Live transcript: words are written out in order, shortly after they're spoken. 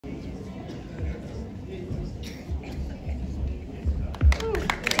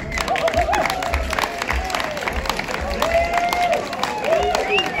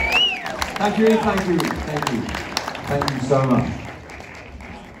Thank you, thank you, thank you. Thank you so much.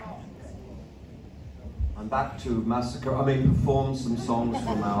 I'm back to perform some songs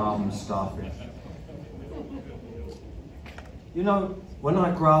from our album Starfish. You know, when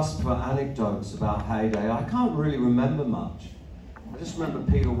I grasp for anecdotes about Heyday, I can't really remember much. I just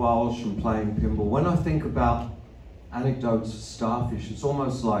remember Peter Walsh and playing pinball. When I think about anecdotes of Starfish, it's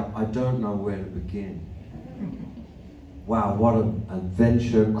almost like I don't know where to begin. Wow, what an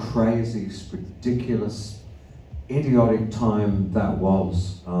adventure, crazy, ridiculous, idiotic time that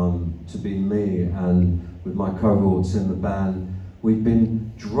was to be me and with my cohorts in the band. We've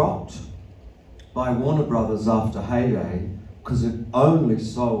been dropped by Warner Brothers after Heyday because it only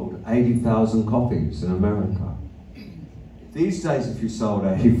sold 80,000 copies in America. These days, if you sold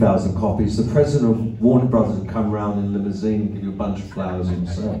 80,000 copies, the president of Warner Brothers would come around in a limousine and give you a bunch of flowers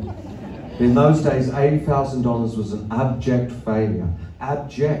himself. In those days, $80,000 was an abject failure.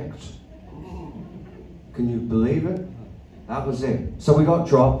 Abject. Can you believe it? That was it. So we got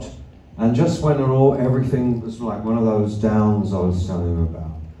dropped, and just when everything was like one of those downs I was telling you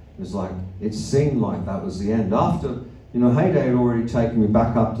about, it was like, it seemed like that was the end. After, you know, Heyday had already taken me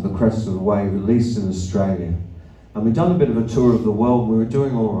back up to the crest of the wave, at least in Australia. And we'd done a bit of a tour of the world, we were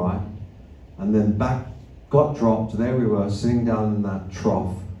doing all right. And then got dropped, there we were, sitting down in that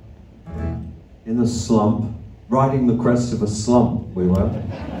trough, in the slump, riding the crest of a slump, we were.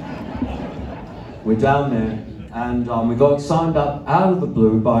 We're down there, and we got signed up out of the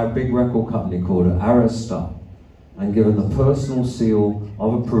blue by a big record company called Arista, and given the personal seal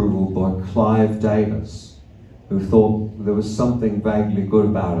of approval by Clive Davis, who thought there was something vaguely good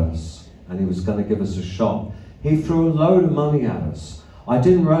about us, and he was going to give us a shot. He threw a load of money at us. I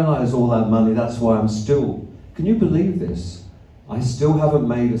didn't realize all that money, that's why I'm still, can you believe this? I still haven't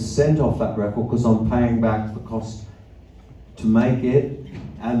made a cent off that record because I'm paying back the cost to make it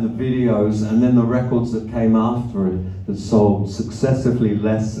and the videos and then the records that came after it that sold successively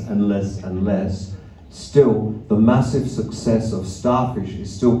less and less and less. Still, the massive success of Starfish is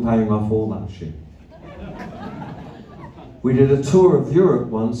still paying off all that shit. We did a tour of Europe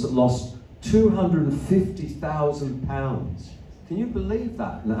once that lost £250,000. Can you believe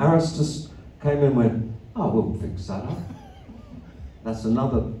that? And Aristus came in and went, oh, we'll fix that up. That's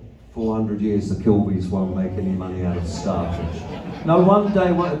another 400 years the Kilbeys won't make any money out of Starfish. No, one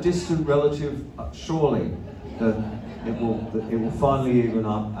day, a distant relative, surely, that it will finally even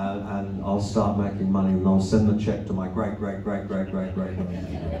up and I'll start making money and I'll send the check to my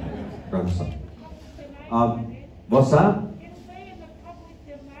great-great-great-great-great-great-grandson. What's that?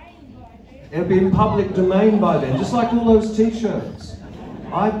 It'll be in public domain by then, just like all those t-shirts.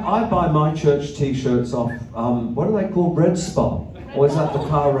 I buy my church t-shirts off, what are they called, Red Spot? Or is that the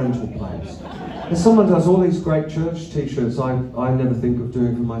car rental place? And someone does all these great church t-shirts I never think of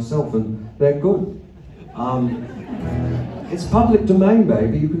doing for myself, and they're good. It's public domain,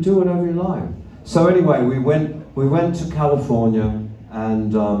 baby, you can do whatever you like. So anyway, we went to California,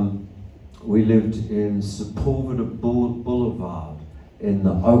 and we lived in Sepulveda Boulevard in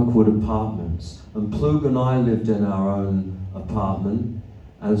the Oakwood Apartments. And Plug and I lived in our own apartment,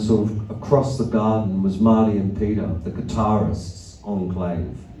 and sort of across the garden was Marty and Peter, the guitarists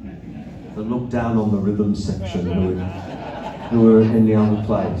enclave, that looked down on the rhythm section who were in the other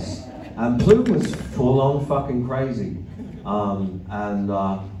place. And Plug was full on fucking crazy.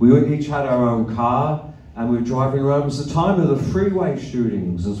 We each had our own car, and we were driving around. It was the time of the freeway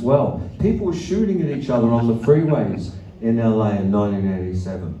shootings as well. People were shooting at each other on the freeways in LA in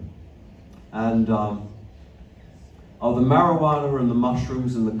 1987. And the marijuana and the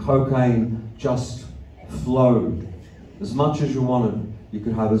mushrooms and the cocaine just flowed. As much as you wanted, you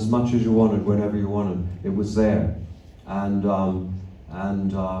could have as much as you wanted whenever you wanted. It was there. And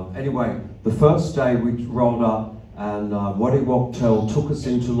anyway, the first day we rolled up, and Waddy Wachtel took us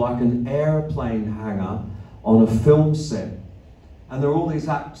into like an airplane hangar on a film set. And there were all these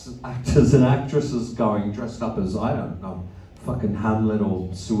actors and actresses going, dressed up as, I don't know, fucking Hamlet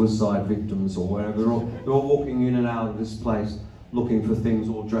or suicide victims or whatever. They're all walking in and out of this place looking for things,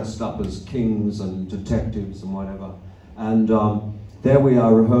 all dressed up as kings and detectives and whatever. And there we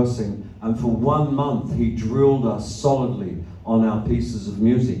are rehearsing, and for 1 month he drilled us solidly on our pieces of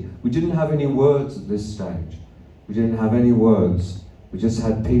music. We didn't have any words at this stage. We didn't have any words. We just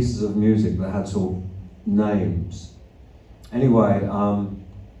had pieces of music that had sort of names. Anyway,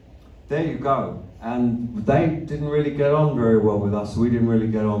 there you go. And they didn't really get on very well with us. We didn't really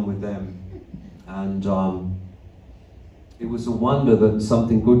get on with them. And it was a wonder that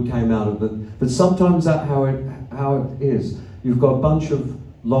something good came out of it. But sometimes that's how it is. You've got a bunch of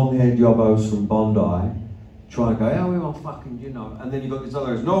long-haired yobbos from Bondi try and go, oh, we want fucking, you know, and then you got these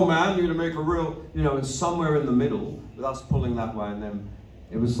others, no man, you're gonna make a real, you know, and somewhere in the middle, with us pulling that way, and then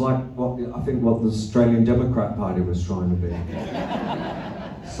it was like what I think what the Australian Democrat Party was trying to be.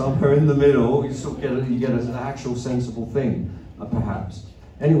 Somewhere in the middle, you sort of get an actual sensible thing, perhaps.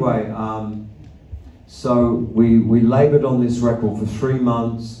 Anyway, so we laboured on this record for 3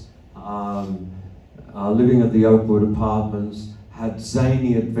 months, living at the Oakwood Apartments, had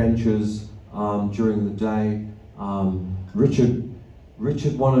zany adventures during the day.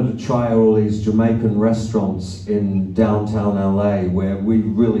 Richard wanted to try all these Jamaican restaurants in downtown LA where we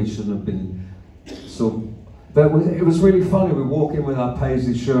really shouldn't have been but it was really funny. We walk in with our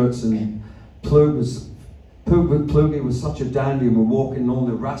paisley shirts and Plugie was such a dandy, and we walk in and all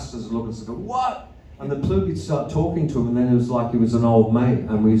the rastas look at us and go, what? And the Plugie start talking to him, and then it was like he was an old mate,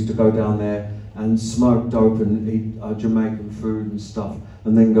 and we used to go down there and smoke dope and eat Jamaican food and stuff,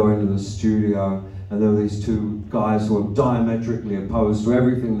 and then go into the studio, and there were these two guys who were diametrically opposed to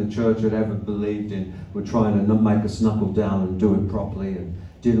everything the church had ever believed in, were trying to make us knuckle down and do it properly, and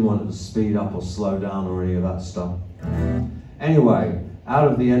didn't want it to speed up or slow down or any of that stuff. Anyway, out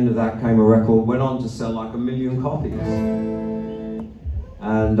of the end of that came a record, went on to sell like 1 million copies.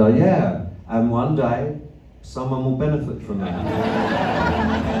 And yeah, and one day, someone will benefit from that.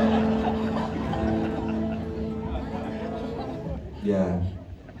 Yeah.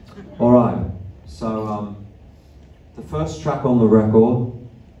 All right. So the first track on the record,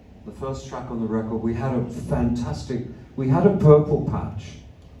 we had a purple patch,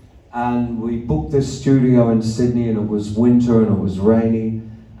 and we booked this studio in Sydney, and it was winter and it was rainy,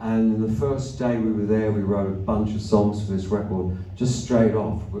 and the first day we were there, we wrote a bunch of songs for this record, just straight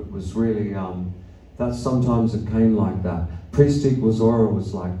off. It was really, that sometimes it came like that. Priest Equals Aura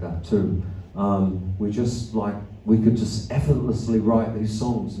was like that too. We could just effortlessly write these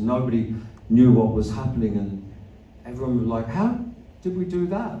songs. Nobody knew what was happening, and everyone was like, how did we do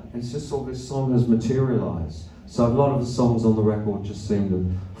that? It's just all this song has materialized. So a lot of the songs on the record just seem to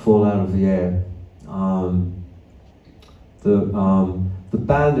fall out of the air. The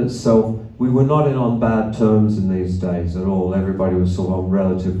band itself, we were not on bad terms in these days at all. Everybody was sort of on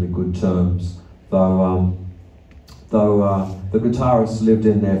relatively good terms, though the guitarists lived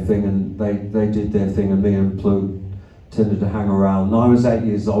in their thing, and they did their thing, and me and Plu tended to hang around. And I was 8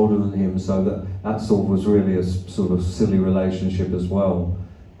 years older than him, so that sort of was really a sort of silly relationship as well.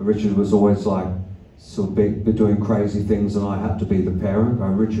 Richard was always like, sort of be doing crazy things, and I had to be the parent.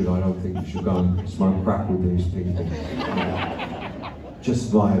 Going, Richard, I don't think you should go and smoke crack with these people.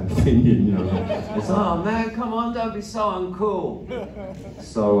 Just my opinion, you know. It's, oh man, come on, don't be so uncool.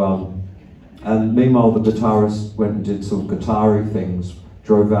 So, and meanwhile the guitarist went and did sort of guitar-y things,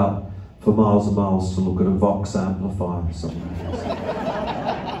 drove out for miles and miles to look at a Vox amplifier or something.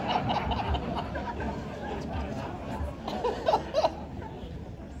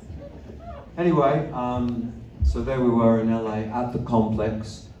 Anyway, so there we were in LA at the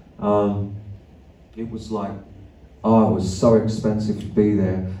complex. It was like, oh, it was so expensive to be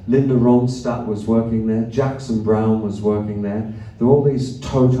there. Linda Ronstadt was working there. Jackson Browne was working there. There were all these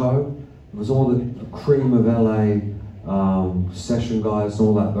Toto. It was all the cream of LA session guys and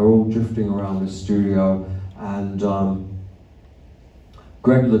all that. They're all drifting around the studio. And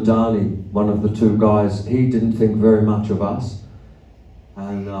Greg Ladani, one of the two guys, he didn't think very much of us.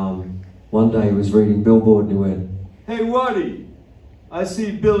 And one day he was reading Billboard and he went, hey Waddy, I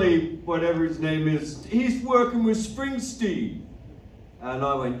see Billy, whatever his name is, he's working with Springsteen. And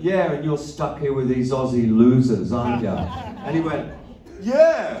I went, yeah, and you're stuck here with these Aussie losers, aren't you? And he went,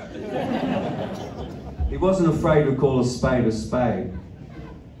 yeah. He wasn't afraid to call a spade a spade.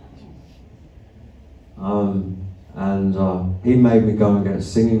 He made me go and get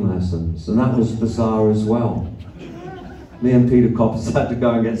singing lessons, and that was bizarre as well. Me and Peter Coppers had to go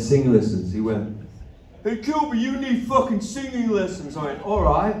and get singing lessons. He went, hey Kilby, you need fucking singing lessons. I went, all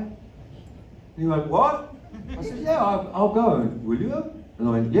right. And he went, what? I said, yeah, I'll go. And, will you? And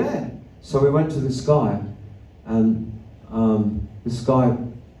I went, yeah. So we went to this guy, and this guy,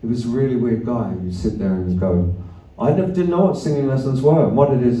 he was a really weird guy. You sit there and you go, I didn't know what singing lessons were. And what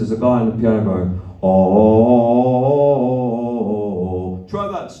it is a guy on the piano going, oh, try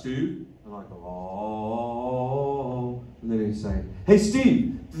that, Steve. And I go, oh. And then he'd say, hey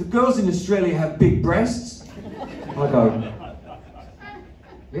Steve, do the girls in Australia have big breasts? I go,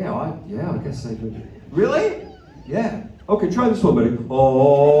 yeah, I guess they do. Really? Yeah. Okay, try this one, buddy.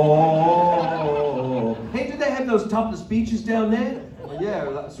 Oh. Hey, do they have those topless beaches down there? Well, yeah,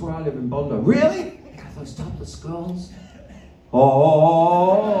 that's where I live in Bondi. Really? God, those topless girls.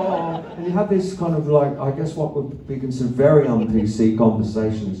 Oh. And you have this kind of like, I guess what would be considered very un-PC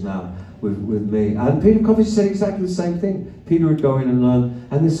conversations now with me. And Peter Coffey said exactly the same thing. Peter would go in and learn,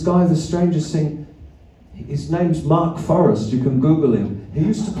 and this guy, the strangest thing, his name's Mark Forrest, you can Google him. He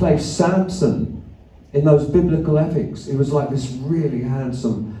used to play Samson in those biblical epics. He was like this really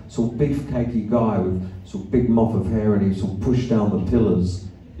handsome, sort of beefcakey guy with sort of big mop of hair, and he sort of pushed down the pillars,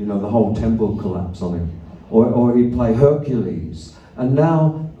 you know, the whole temple collapsed on him. Or he'd play Hercules. And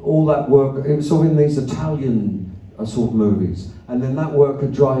now all that work, it was sort of in these Italian sort of movies. And then that work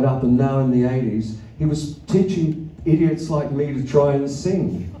had dried up, and now in the 80s, he was teaching idiots like me to try and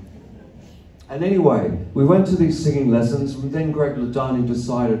sing. And anyway, we went to these singing lessons, and then Greg Ladani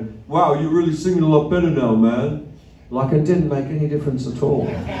decided, wow, you're really singing a lot better now, man. Like it didn't make any difference at all.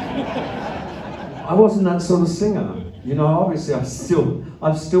 I wasn't that sort of singer. You know, obviously I'm still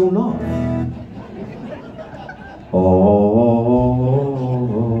not. Oh.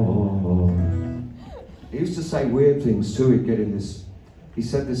 He used to say weird things too. He'd get in this. He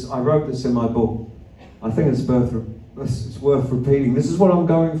said this. I wrote this in my book. I think it's worth repeating. This is what I'm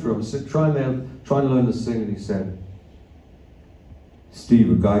going through. I'm trying to learn to sing, and he said, "Steve,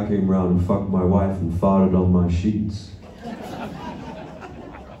 a guy came round and fucked my wife and farted on my sheets."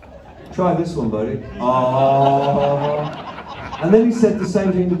 Try this one, buddy. Oh. And then he said the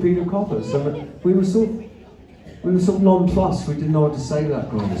same thing to Peter Coppers. So we were sort of nonplussed. We didn't know what to say to that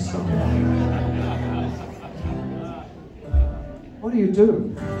kind of stuff. What do you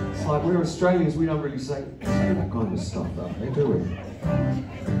do? It's like we're Australians, we don't really say that kind of stuff, though, do we?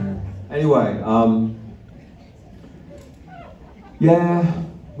 Anyway, yeah,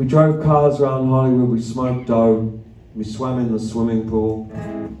 we drove cars around Hollywood, we smoked dope, we swam in the swimming pool.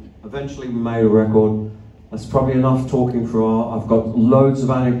 Eventually we made a record. That's probably enough talking for a while. I've got loads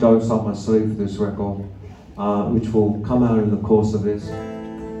of anecdotes up my sleeve for this record, which will come out in the course of this.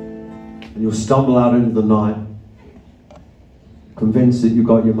 And you'll stumble out into the night, convinced that you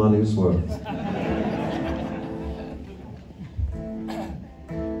got your money's worth.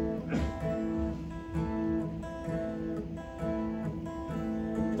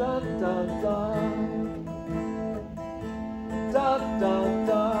 Da, da, da. Da, da,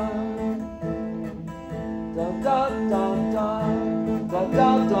 da. Da, da, da, da. Da, da,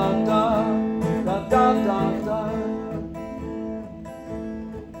 da, da. Da, da, da, da.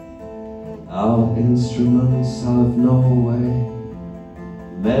 Our instruments have no way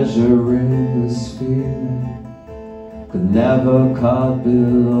measuring this feeling, could never cut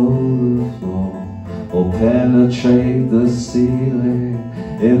below the floor or penetrate the ceiling.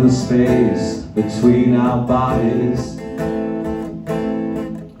 In the space between our bodies.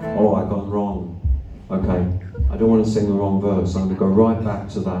 Oh, I got wrong. Okay, I don't want to sing the wrong verse. I'm going to go right back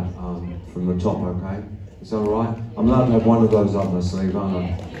to that from the top, okay? Is that all right? I'm allowed to have one of those up my sleeve, aren't I?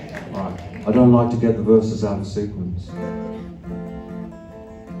 All right. I don't like to get the verses out of sequence.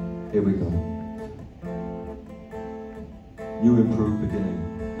 Here we go. New improved beginning.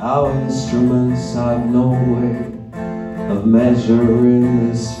 Our instruments have no way of measuring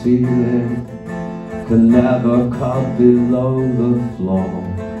this feeling, can never cut below the floor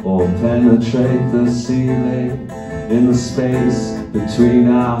or penetrate the ceiling. In the space between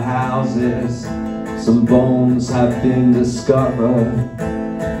our houses, some bones have been discovered,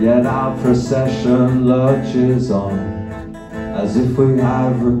 yet our procession lurches on as if we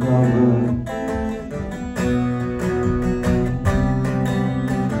have recovered.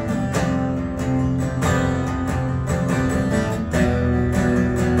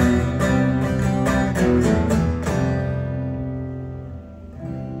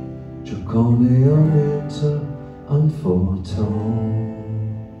 Draconian winter unforetold.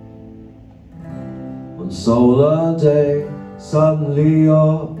 One solar day, suddenly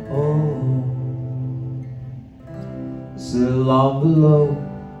you're old. This little envelope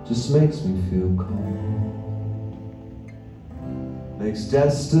just makes me feel cold. Makes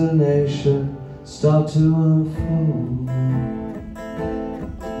destination start to unfold.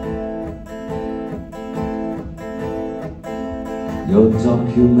 Your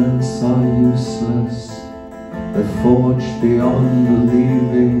documents are useless, they're forged beyond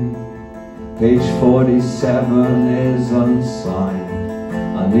believing. Page 47 is unsigned.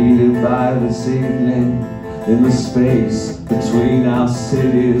 I need it by this evening. In the space between our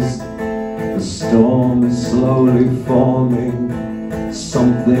cities, the storm is slowly forming,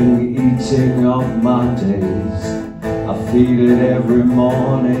 something eating up my days. I feed it every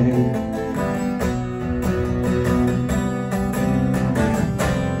morning.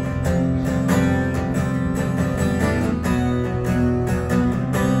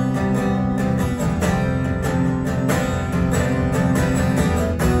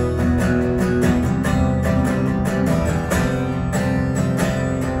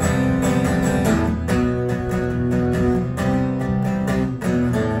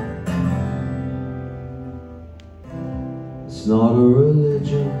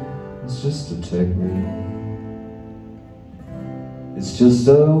 religion, it's just a technique. It's just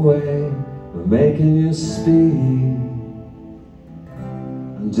a way of making you speak.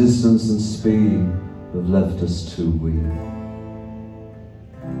 And distance and speed have left us too weak.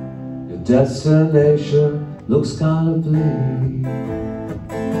 Your destination looks kind of bleak.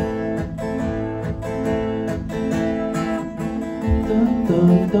 Dun,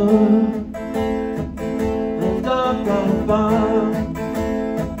 dun, dun. Dun, dun, dun.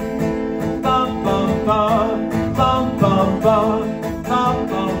 Bum, bum, bum. Bum, bum, bum. Bum,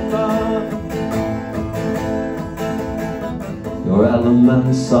 bum, bum. Your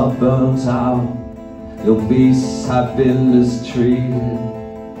elements are burnt out. Your beasts have been mistreated.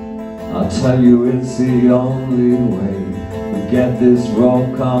 I'll tell you it's the only way we get this role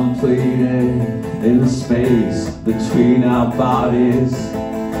completed. In the space between our bodies,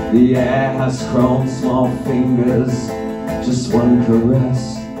 the air has chrome small fingers. Just one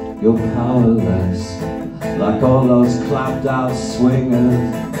caress, you're powerless, like all those clapped out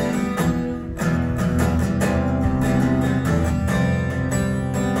swingers.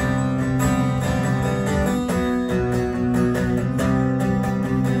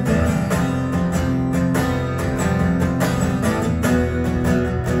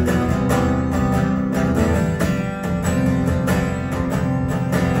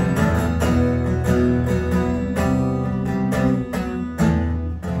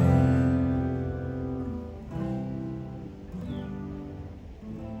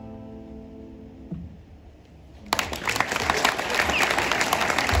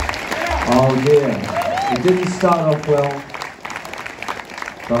 Oh dear, it didn't start off well,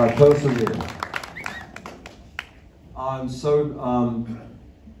 but I persevered. I'm so,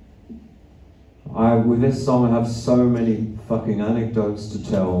 with this song I have so many fucking anecdotes to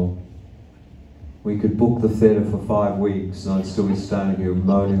tell. We could book the theatre for 5 weeks and I'd still be standing here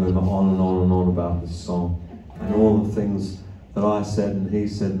moaning and on and on and on about this song. And all the things that I said and he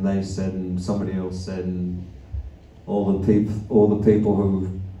said and they said and somebody else said, and all the people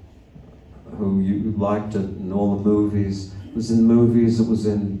who you liked it, and all the movies. It was in movies, it was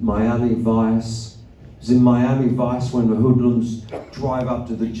in Miami Vice. It was in Miami Vice when the hoodlums drive up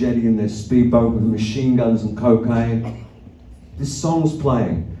to the jetty in their speedboat with machine guns and cocaine. This song's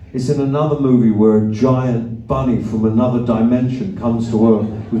playing. It's in another movie where a giant bunny from another dimension comes to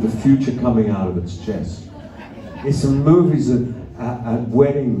Earth with the future coming out of its chest. It's in movies at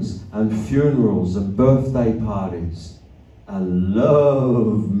weddings and funerals and birthday parties and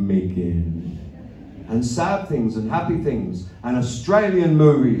love making. And sad things and happy things, and Australian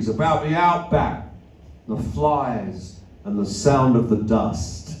movies about the outback, the flies and the sound of the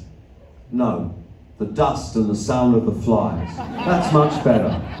dust. No, the dust and the sound of the flies. That's much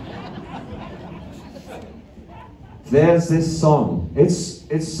better. There's this song. It's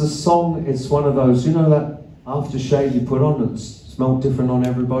a song, it's one of those, you know that aftershave you put on that smelled different on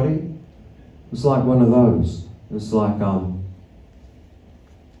everybody? It's like one of those. It's like,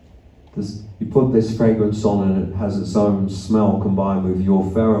 you put this fragrance on and it has its own smell combined with your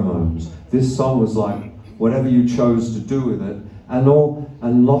pheromones. This song was like whatever you chose to do with it,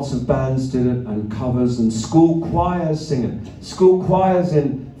 and lots of bands did it, and covers, and school choirs sing it. School choirs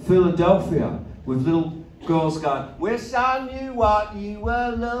in Philadelphia with little girls going, "Wish I knew what you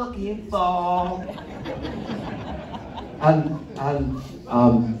were looking for." and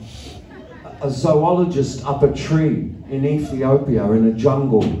a zoologist up a tree in Ethiopia in a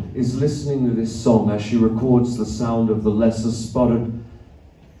jungle is listening to this song as she records the sound of the lesser spotted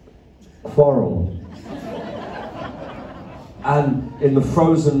quarrel. And in the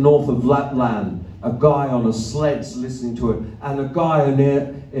frozen north of Lapland, a guy on a sled's listening to it, and a guy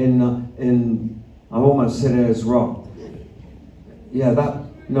in I almost said Ayers Rock. Yeah,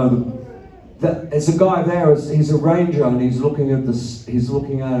 there's a guy there. He's a ranger and he's looking at this. He's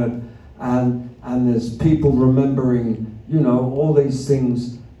looking at it. And there's people remembering, you know, all these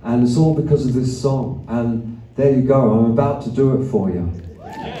things, and it's all because of this song. And there you go, I'm about to do it for you.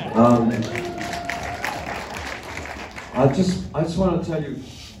 I just want to tell you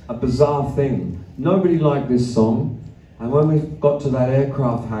a bizarre thing. Nobody liked this song, and when we got to that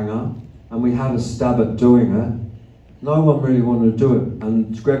aircraft hangar, and we had a stab at doing it, no one really wanted to do it.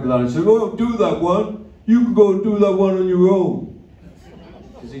 And Greg Lally said, "Oh, do that one. You can go and do that one on your own."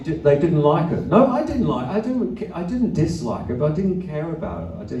 They didn't like it. No, I didn't like it. I didn't dislike it, but I didn't care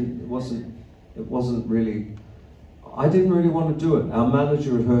about it. It wasn't really, I didn't really want to do it. Our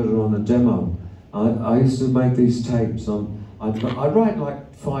manager had heard it on a demo. I used to make these tapes. I'd write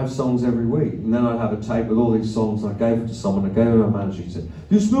like 5 songs every week, and then I'd have a tape with all these songs. I gave it to someone. I gave it to my manager. He said,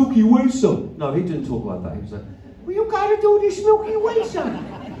 "This Milky Way song." No, he didn't talk like that. He said, well, you gotta do this Milky Way song.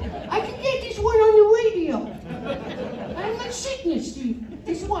 I can get this one on the radio. I'm not sickness, Steve.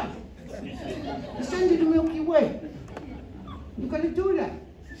 This one. It's under the Milky Way. You gotta do that.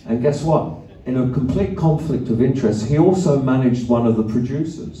 And guess what? In a complete conflict of interest, he also managed one of the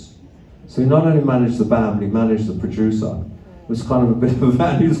producers. So he not only managed the band, but he managed the producer. It was kind of a bit of a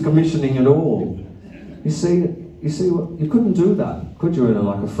van. He was commissioning it all. You see, you couldn't do that, could you, in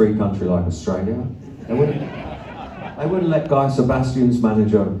a free country like Australia? They wouldn't let Guy Sebastian's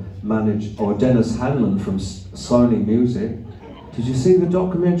manager manage, or Dennis Hanlon from Sony Music. Did you see the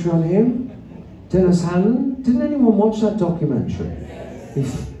documentary on him? Dennis Hanlon? Didn't anyone watch that documentary?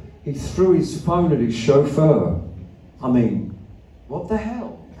 He threw his phone at his chauffeur. I mean, what the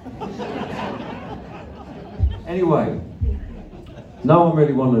hell? Anyway, no one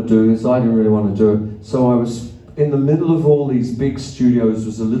really wanted to do this. I didn't really want to do it. So I was in the middle of all these big studios.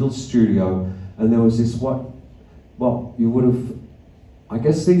 Was a little studio, and there was this well, you would have, I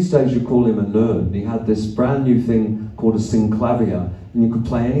guess these days you call him a nerd. He had this brand new thing called a synclavier, and you could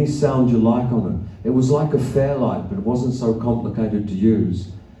play any sound you like on it. It was like a Fairlight, but it wasn't so complicated to use.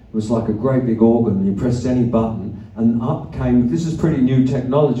 It was like a great big organ, and you pressed any button, and up came, this is pretty new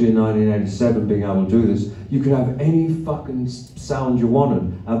technology in 1987, being able to do this. You could have any fucking sound you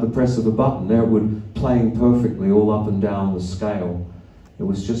wanted at the press of a button. There it would, playing perfectly all up and down the scale. It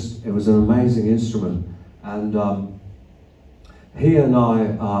was an amazing instrument. And he and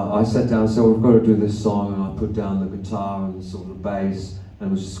I sat down and said, well, we've got to do this song, and I put down the guitar and sort of the bass, and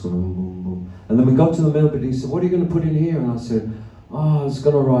it was just going boom, boom, boom. And then we got to the middle bit, and he said, what are you going to put in here? And I said, oh, I was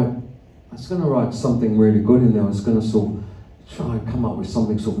going to write something really good in there. I was going to sort of try and come up with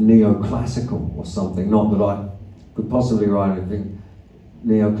something sort of neoclassical or something. Not that I could possibly write anything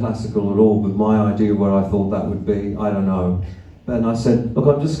neoclassical at all, but my idea of what I thought that would be, I don't know. But I said, look,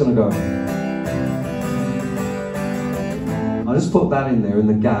 I'm just going to go. I just put that in there in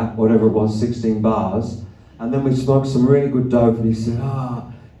the gap, whatever it was, 16 bars. And then we smoked some really good dope, and he said,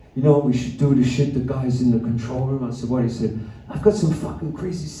 you know what we should do to shit the guys in the control room? I said, what? He said, I've got some fucking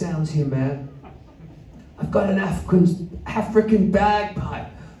crazy sounds here, man. I've got an African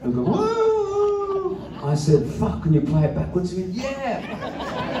bagpipe. I go, whoa! I said, fuck, can you play it backwards? He went, yeah!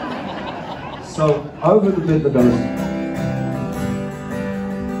 So, over the bit that goes,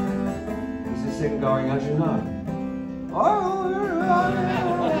 there's this thing going, as you know.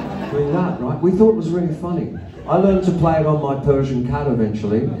 Doing that, right? We thought it was really funny. I learned to play it on my Persian cat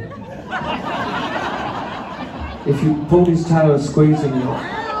eventually. If you pull his tail and squeeze him,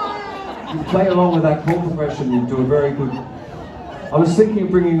 you play along with that chord progression, you do a very good... I was thinking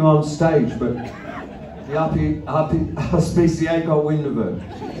of bringing him on stage, but the auspiciate got wind of it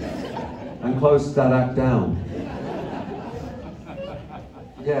and closed that act down.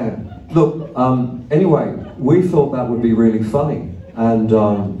 Yeah, look, anyway, we thought that would be really funny, and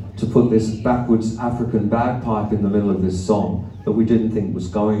to put this backwards African bagpipe in the middle of this song that we didn't think was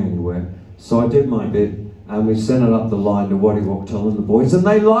going anywhere. So I did my bit, and we sent it up the line to Waddy Wachtel and the boys, and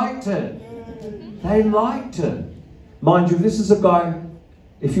they liked it. They liked it. Mind you, this is a guy,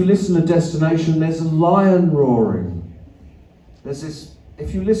 if you listen to Destination, there's a lion roaring. There's this,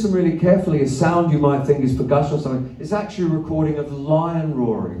 if you listen really carefully, a sound you might think is percussion or something, it's actually a recording of the lion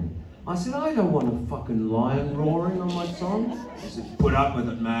roaring. I said, I don't want a fucking lion roaring on my song. He said, put up with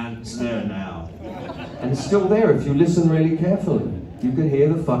it, man, it's there now. And it's still there if you listen really carefully. You can hear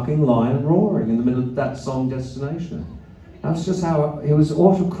the fucking lion roaring in the middle of that song, Destination. That's just how, he was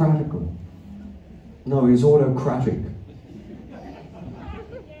autocratical. No, he was autocratic.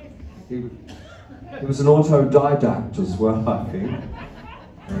 He was an autodidact as well, I think.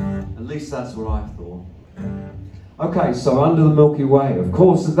 At least that's what I thought. Okay, so Under the Milky Way. Of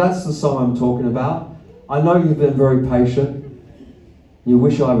course, that's the song I'm talking about. I know you've been very patient. You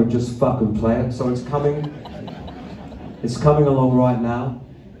wish I would just fucking play it, so it's coming. It's coming along right now.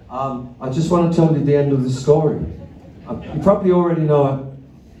 I just want to tell you the end of the story. You probably already know it.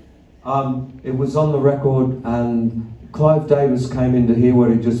 It was on the record, and Clive Davis came in to hear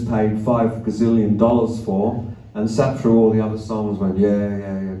what he just paid $5 gazillion for, and sat through all the other songs, went,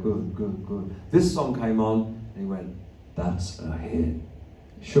 yeah, good, good, good. This song came on, and he went, that's a hit.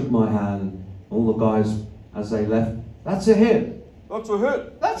 Shook my hand, all the guys, as they left, that's a hit. That's a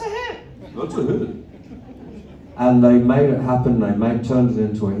hit. That's a hit. That's a hit. And they made it happen, turned it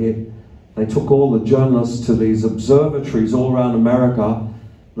into a hit. They took all the journalists to these observatories all around America,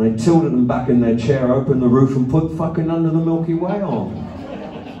 and they tilted them back in their chair, opened the roof, and put fucking Under the Milky Way on.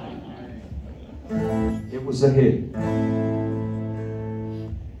 It was a hit.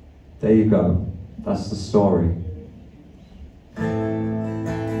 There you go. That's the story.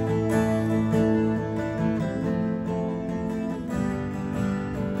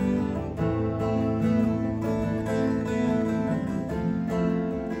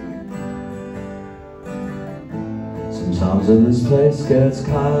 Sometimes when this place gets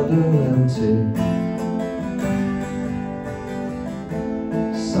kinda empty,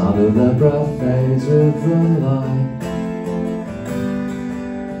 sound of their breath fades with the light.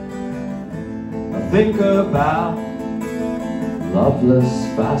 I think about loveless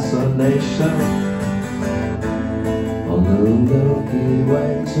fascination on the Milky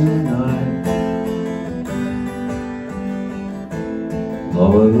Way tonight.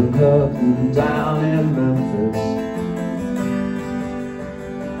 Lower the curtain down in Memphis,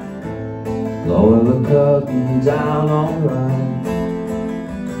 lower the curtain down alright.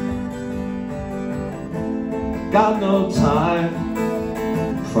 Got no time,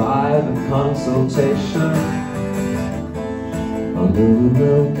 private consultation under the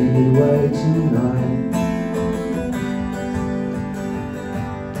Milky Way tonight.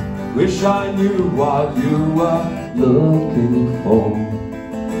 Wish I knew what you were looking for.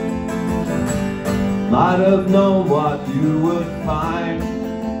 Might have known what you would find.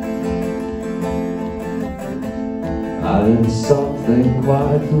 Added something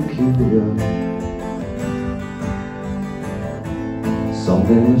quite peculiar,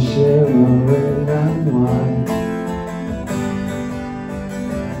 something shimmering and white.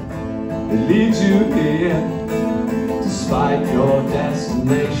 It leads you here despite your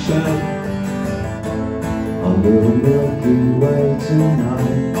destination under the Milky Way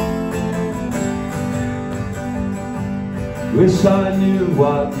tonight. Wish I knew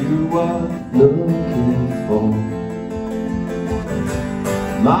what you were looking for.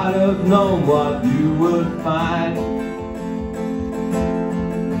 Might have known what you would find.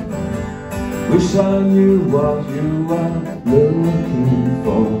 Wish I knew what you were looking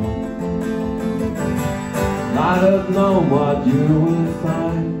for. Might have known what you would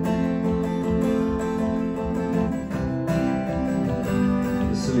find.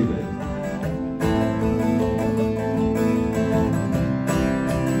 The silly bit.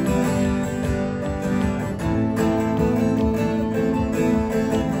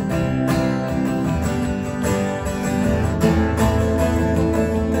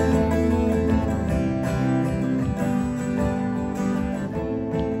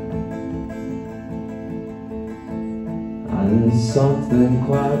 There's something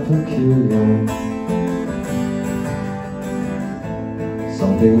quite peculiar,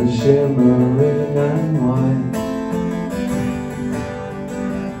 something that's shimmering and white.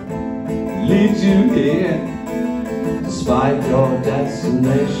 Leads you here despite your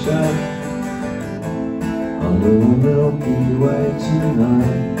destination under the Milky Way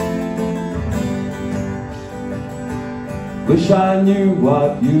tonight. Wish I knew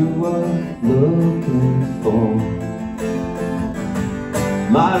what you were looking for.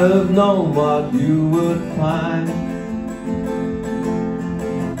 Might have known what you would find.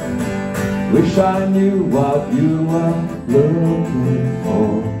 Wish I knew what you were looking for.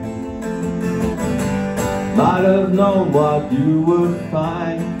 Might have known what you would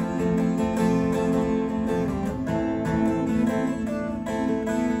find.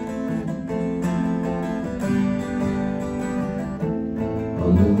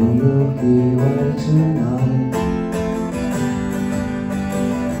 Under the Milky Way tonight.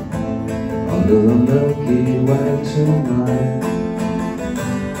 Under the Milky Way tonight.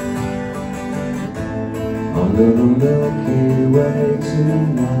 Under the Milky Way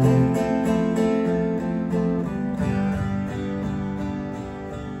tonight.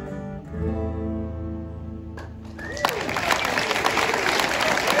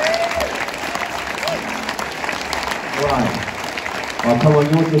 Right. Oh, come on,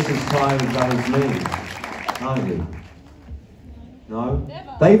 you're just as tired as that as me, aren't you? No?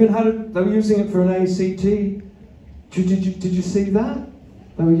 Never. They even had it, they were using it for an ACT. Did you see that?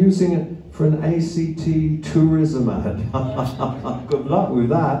 They were using it for an ACT tourism ad. Good luck with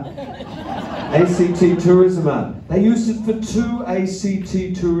that. ACT tourism ad. They used it for 2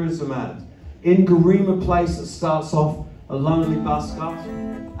 ACT tourism ads. In Garima Place, it starts off a lonely busker,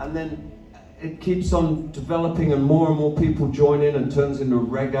 and then it keeps on developing and more people join in and turns into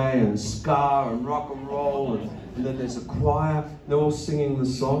reggae and ska and rock and roll, and then there's a choir, they're all singing the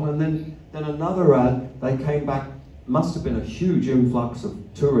song, and then another ad, they came back, must have been a huge influx of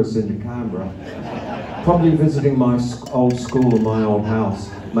tourists into Canberra, probably visiting my old school and my old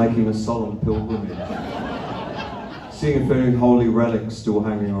house, making a solemn pilgrimage, seeing if any holy relics still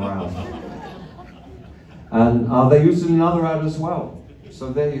hanging around. And they used it in another ad as well,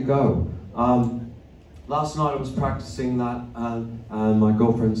 so there you go. Last night I was practicing that, and my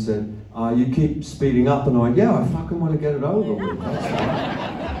girlfriend said, you keep speeding up, and I went, yeah, I fucking want to get it over with.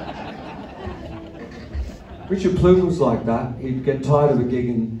 Richard Plume was like that. He'd get tired of a gig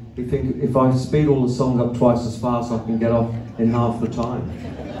and he'd think, if I speed all the songs up twice as fast, I can get off in half the time.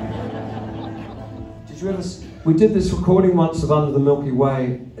 Did you ever? We did this recording once of Under the Milky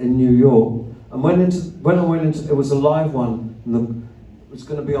Way in New York, and when I went into, it was a live one, and it was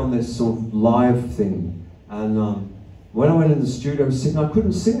going to be on this sort of live thing, and when I went in the studio singing, I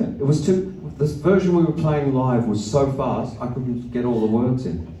couldn't sing it. It was this version we were playing live was so fast, I couldn't get all the words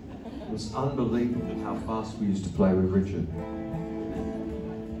in. It was unbelievable how fast we used to play with Richard.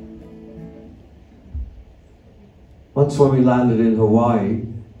 Once when we landed in Hawaii,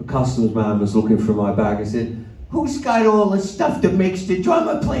 the customs man was looking for my bag. He said, Who's got all the stuff that makes the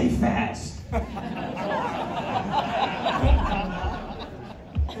drummer play fast?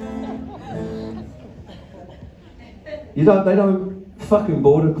 they don't, fucking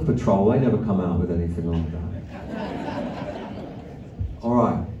Border Patrol, they never come out with anything like that. All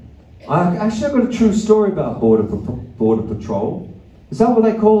right. I've got a true story about Border Patrol. Is that what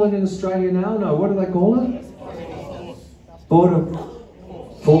they call it in Australia now? No, what do they call it? Border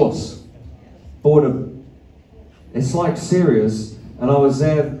Force. Border. It's like serious. And I was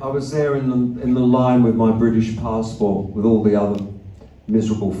there in the line with my British passport with all the other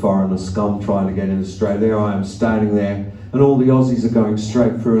miserable foreigner scum trying to get in Australia. There I am standing there, and all the Aussies are going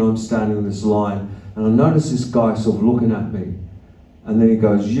straight through, and I'm standing in this line, and I notice this guy sort of looking at me, and then he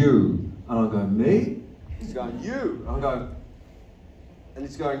goes, "You," and I go, "Me?" He's going, "You," and I go, and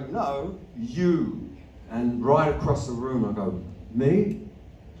he's going, "No, you," and right across the room I go, "Me?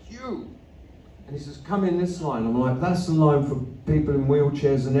 You." And he says, "Come in this line." I'm like, "That's the line for people in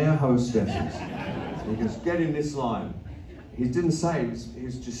wheelchairs and air hostesses." And he goes, "Get in this line." He didn't say, he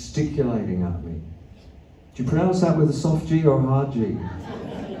was gesticulating at me. Do you pronounce that with a soft G or a hard G?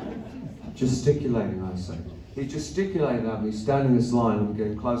 Gesticulating, I say. He gesticulated at me, standing in this line, I'm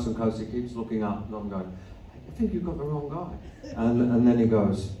getting closer and closer, he keeps looking up, and I'm going, "I think you've got the wrong guy." And then he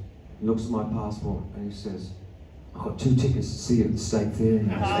goes, he looks at my passport, and he says, "I've got 2 tickets to see you at the State Theatre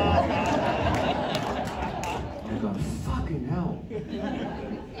next week." I'm going, fucking hell.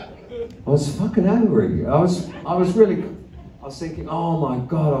 I was fucking angry. I was thinking, oh my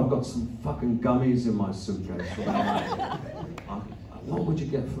God, I've got some fucking gummies in my suitcase. What would you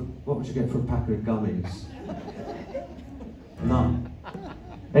get for a packet of gummies? None.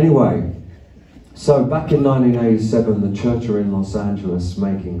 Anyway, so back in 1987, the church are in Los Angeles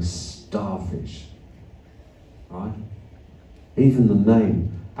making Starfish. Right? Even the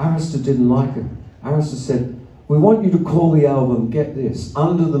name. Arista didn't like it. Arista said, "We want you to call the album, get this,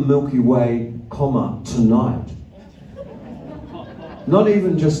 Under the Milky Way, Tonight." Not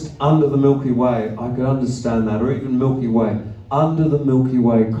even just Under the Milky Way, I could understand that, or even Milky Way, Under the Milky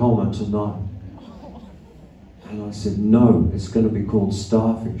Way, Tonight. And I said, "No, it's going to be called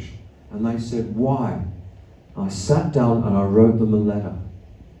Starfish." And they said, "Why?" I sat down and I wrote them a letter.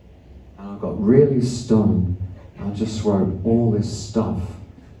 And I got really stoned. I just wrote all this stuff.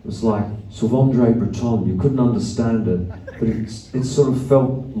 It was like sort of Andre Breton. You couldn't understand it, but it sort of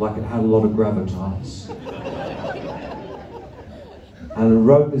felt like it had a lot of gravitas. And I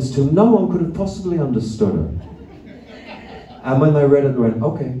wrote this to them. No one could have possibly understood it. And when they read it, they went,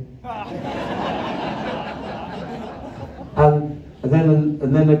 "Okay."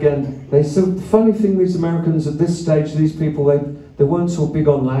 And then again, they said, the funny thing, these Americans at this stage, these people, they weren't so big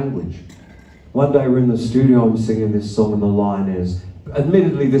on language. One day we're in the studio, I'm singing this song, and the line is,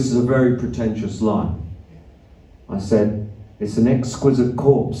 admittedly this is a very pretentious line. I said, "It's an exquisite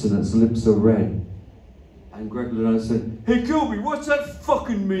corpse and its lips are red." And Greg and I said, "Hey Kilbey, what's that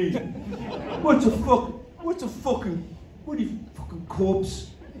fucking mean? What's a fucking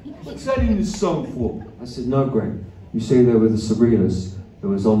corpse? What's that in this song for?" I said, "No, Greg, you see there were the surrealists, there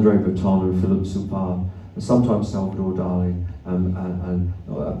was Andre Breton and Philip Soupard, and sometimes Salvador Dali, and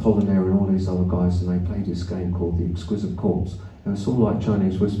Apollinaire and all these other guys, and they played this game called The Exquisite Corpse. And it's sort of like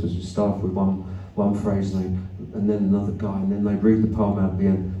Chinese whispers. You start with one phrase and then another guy, and then they read the poem out at the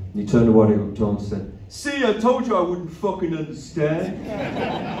end. And he turned to Waddy John and said, "See, I told you I wouldn't fucking understand."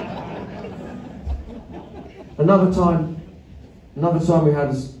 Another time we had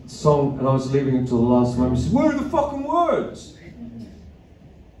a song, and I was leaving it till the last moment. He said, "Where are the fucking words?"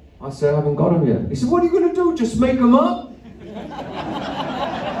 I said, "I haven't got them yet." He said, "What are you going to do? Just make them up?"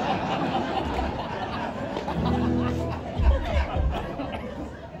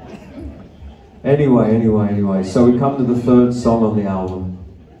 Anyway, so we come to the 3rd song on the album.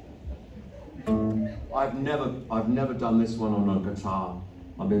 I've never done this one on a guitar.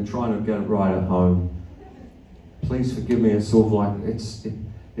 I've been trying to get it right at home. Please forgive me, it's sort of like,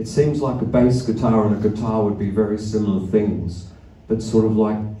 it seems like a bass guitar and a guitar would be very similar things, but sort of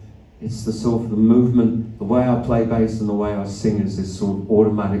like it's the sort of the movement, the way I play bass and the way I sing is this sort of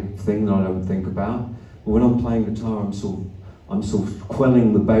automatic thing that I don't think about. But when I'm playing guitar, I'm sort of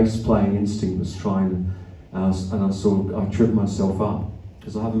quelling the bass playing instinct that's trying, and I trip myself up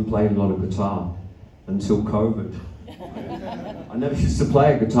because I haven't played a lot of guitar until COVID. I never used to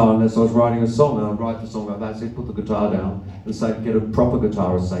play a guitar unless I was writing a song, and I'd write the song like that, so put the guitar down and say, get a proper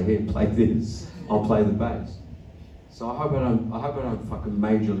guitarist and say, here, play this, I'll play the bass. So I hope I don't fucking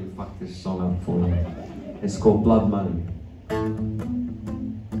majorly fuck this song up for you. It's called Blood Money.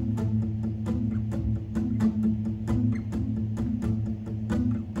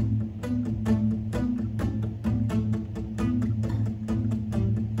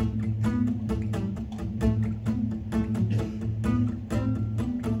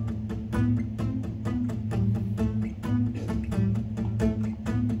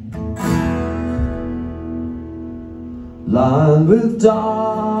 Lined with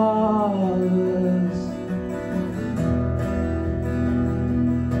dollars,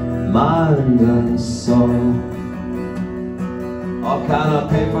 mind and soul. Or can I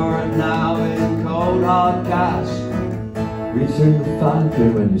pay for it now in cold hard cash? Reaching the fine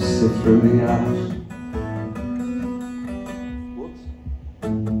print when you sift through the ash. Whoops.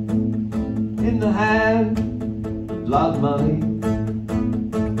 In the hand, blood money.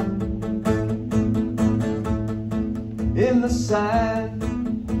 In the sand,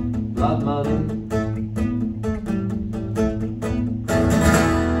 blood money.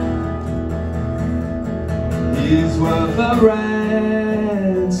 He's worth a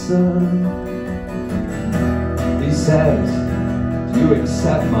ransom. He says, do you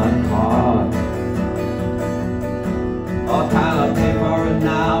accept my heart? Or can I pay for it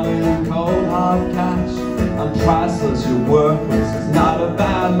now in cold hard cash? I'm priceless, you're worthless. It's not a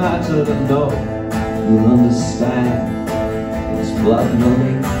bad matter to know. You'll understand. Blood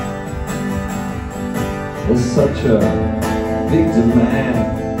money. There's such a big demand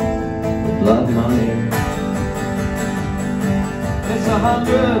for blood money. It's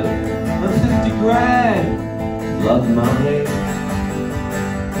 150 grand blood money.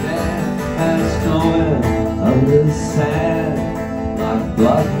 Yeah, and it's going under the sand like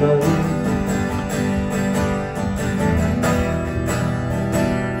blood money.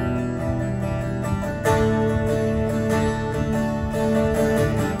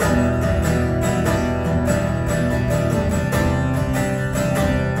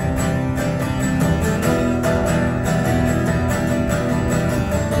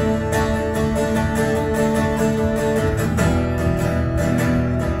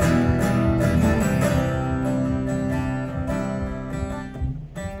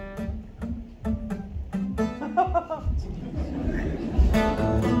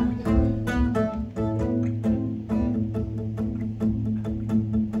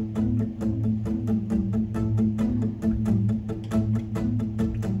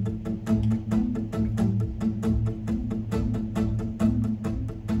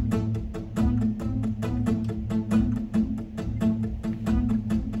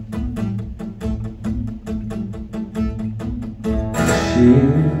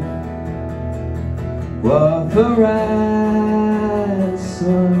 Worth a ransom.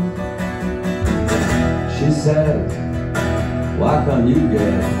 She said, why can't you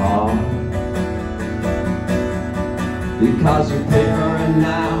get home? Because you pay for it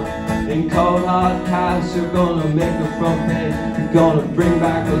now in cold hard cash. You're gonna make the front page, you're gonna bring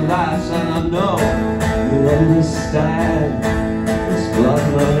back the laughs. And I know you understand it's blood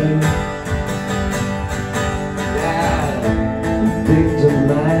money. Big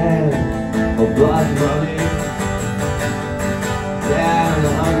demand for blood money. Yeah, and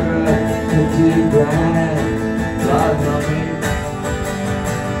 150 grand blood money.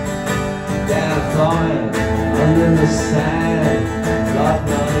 Yeah, flowing under the sand, blood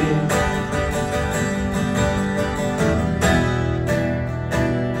money.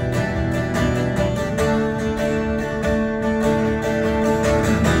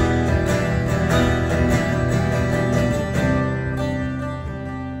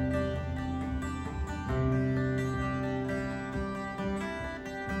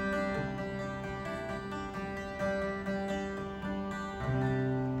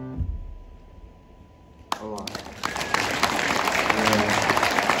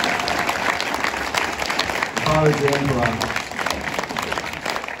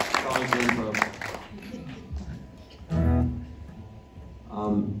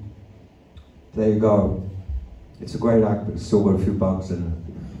 There you go. It's a great act, but it's still got a few bugs in it.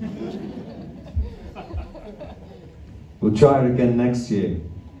 We'll try it again next year.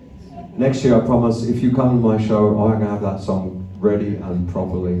 Next year, I promise, if you come to my show, I'm going to have that song ready and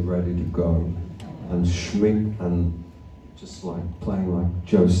properly ready to go. And schmick and just like playing like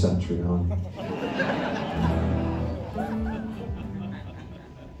Joe Satriani.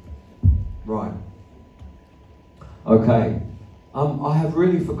 Right. Okay. I have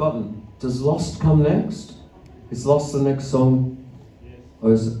really forgotten. Does Lost come next? Is Lost the next song? Yes.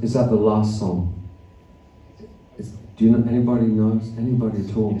 Or is that the last song? Do you know, anybody knows? Anybody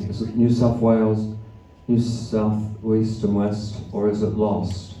at all? Is it New South Wales, New South, East and West, or is it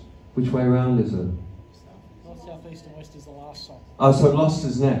Lost? Which way around is it? North, South, East and West is the last song. Oh, so Lost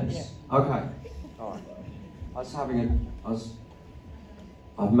is next? Yeah. Okay. Alright.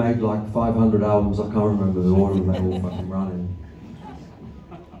 I've made like 500 albums, I can't remember the order they all fucking run in.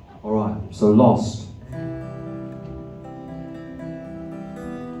 Alright, so Lost.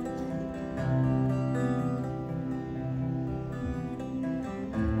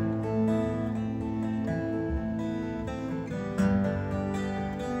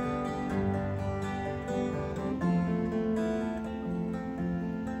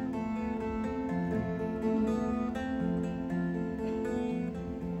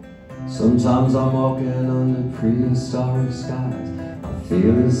 Sometimes I'm walking under prehistoric skies. I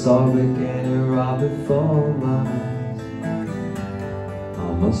feel it's all beginning right before my eyes. I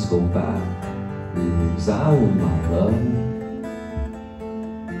must go back, re-examine my love.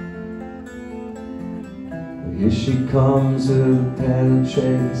 But here she comes with a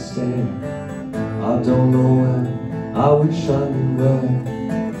penetrating stare. I don't know when, I wish I knew where.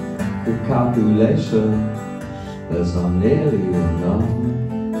 The calculation, there's not nearly enough.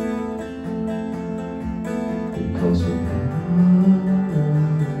 Because we're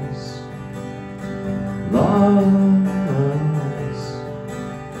lost.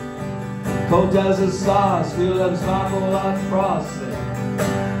 Cold desert stars, feel them sparkle like frosting.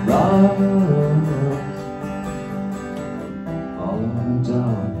 Lost. All on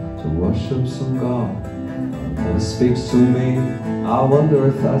down to worship some God. And it speaks to me, I wonder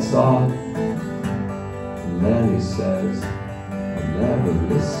if that's all. And then he says, I'm never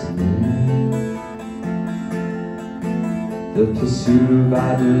listening. The pursuit of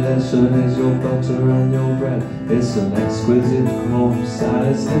adulation is your butter and your bread. It's an exquisite corpse and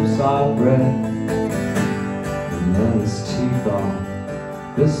its lips are red. And then its teeth are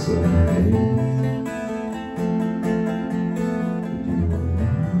glistening.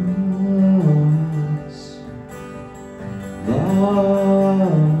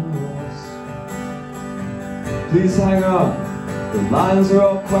 Lost. Please hang up, the lines are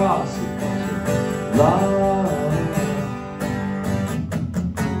all crossed. Lost.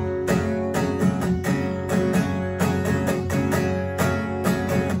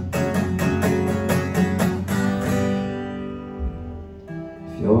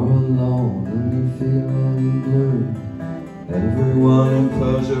 Everyone in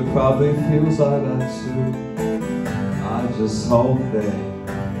Persia probably feels like that too. I just hope they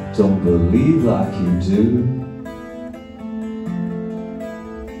don't believe like you do.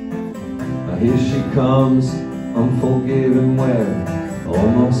 Now here she comes, unforgiving where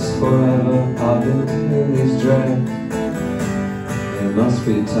almost forever I've been in these dreads. It must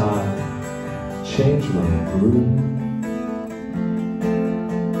be time to change my groove.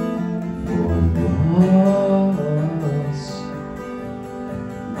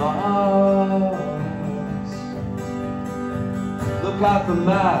 Look at the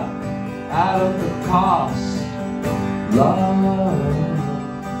map, add up the cost. Love.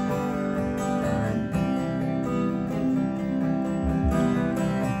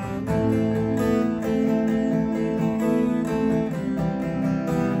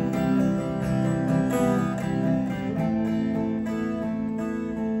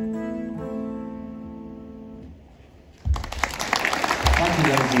 Thank you,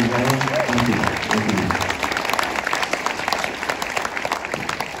 ladies and gentlemen. Thank you. Thank you.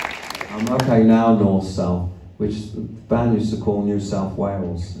 Okay, now North South, which the band used to call New South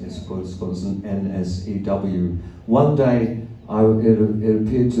Wales. It's called an NSEW. One day, it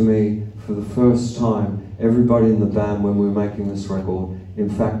appeared to me for the first time, everybody in the band, when we were making this record, in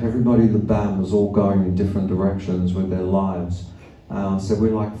fact, everybody in the band was all going in different directions with their lives. So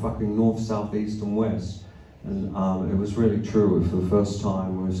we're like fucking North, South, East and West. And it was really true. For the first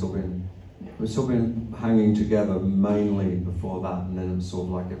time, we've sort of been hanging together mainly before that, and then it was sort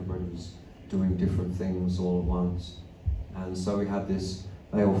of like everybody was doing different things all at once. And so we had this,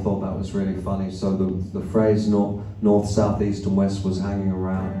 they all thought that was really funny, so the phrase north, south, east and west was hanging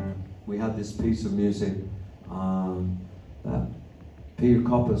around. We had this piece of music that Peter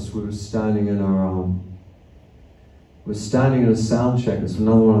Coppice, we were standing in a sound check. It's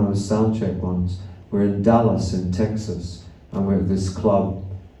another one of those sound check ones. We're in Dallas in Texas, and we're at this club,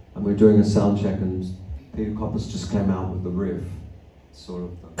 and we're doing a sound check, and Peter Koppers just came out with the riff, sort of.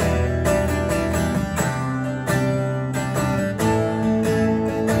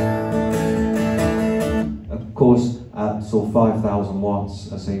 Of course, at sort of 5,000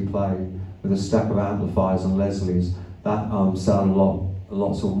 watts as he played with a stack of amplifiers and Leslie's, that sounded a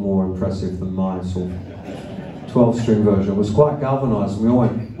lot sort of more impressive than my sort of 12-string version. It was quite galvanised, and we all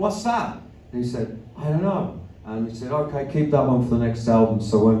went, "What's that?" And he said, "I don't know." And he said, "Okay, keep that one for the next album."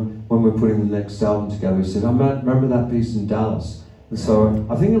 So when we're putting the next album together, he said, "I remember that piece in Dallas." And so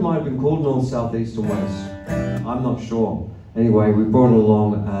I think it might have been called North, South, East and West. I'm not sure. Anyway, we brought it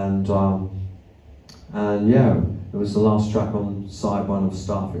along, and yeah, it was the last track on side one of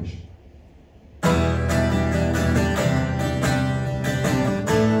Starfish.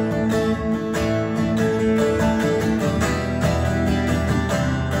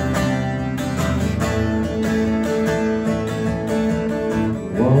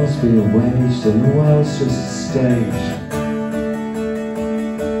 Walls being waged and the world's just a stage.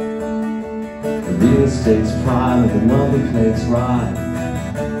 The real estate's prime and the number plate's rhyme.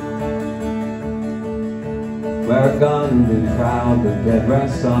 Wear a gun and be proud, but bed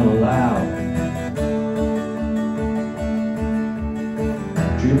rest unallowed.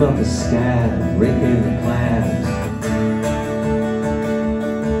 Dream up a scam, rake in the plans.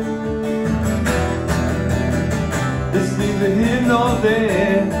 It's neither here nor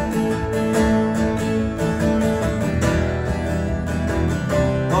there.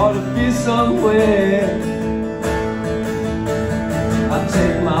 Ought to be somewhere. I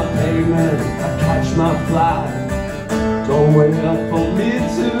take my payment, I catch my flight. Don't wait up for me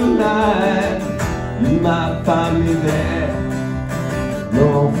tonight. You might find me there.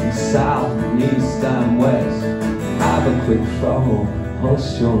 North and south and east and west. Have a quick promo,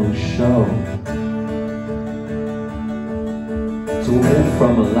 host your own show. To move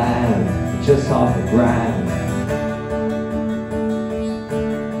from a land, just half a grand.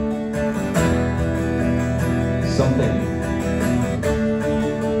 Something.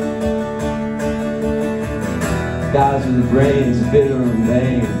 Guys with the brains bitter and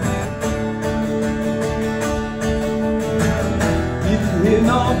vain. Neither here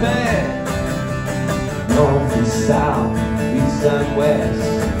nor there. North and south, east and west.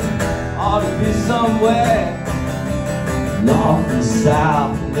 Ought to be somewhere. North and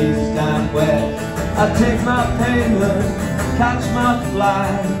south, and east and west. I take my payment, catch my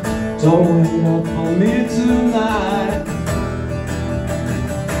flight. Don't wait up for me tonight.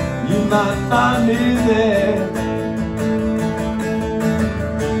 You might find me there.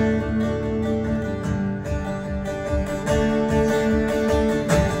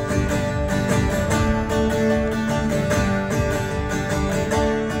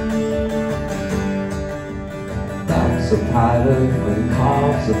 A pilot when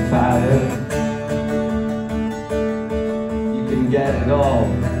cars are fatter. You can get it all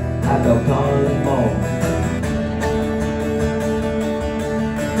at Belconnen Mall.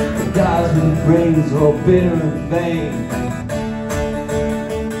 The guys with brains are all bitter and vain.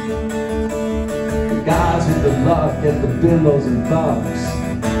 The guys with the luck get the billows and bucks.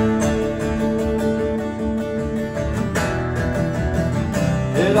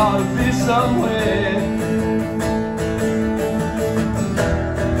 It ought to be somewhere.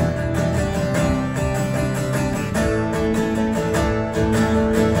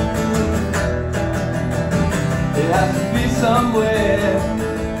 Somewhere.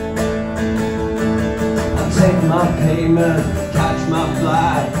 I'll take my payment, catch my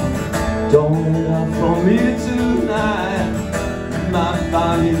flight. Don't wait up for me tonight. You might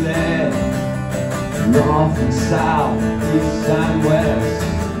find me there. North and south, east and west.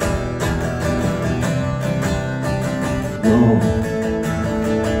 North.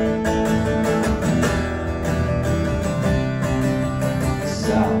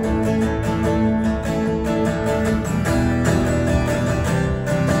 South.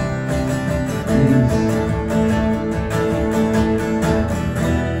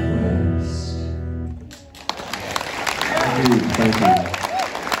 Thank you.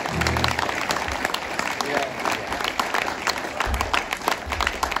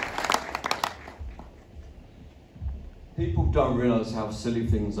 People don't realise how silly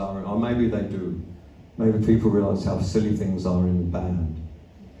things are, or maybe they do. Maybe people realise how silly things are in a band.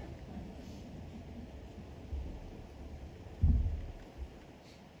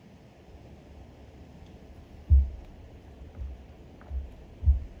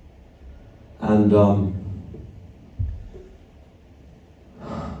 And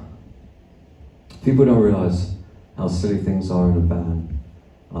people don't realise how silly things are in a band.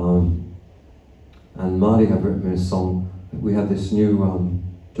 And Marty had written me a song we had this new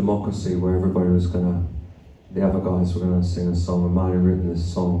democracy where everybody was gonna, the other guys were gonna sing a song, and Marty had written this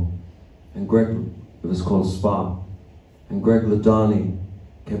song, and Greg, it was called Spark, and Greg Ladani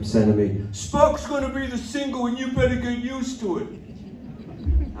kept saying to me, "Spark's gonna be the single and you better get used to it."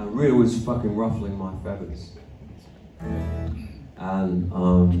 And really was fucking ruffling my feathers. And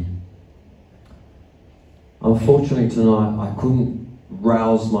unfortunately tonight I couldn't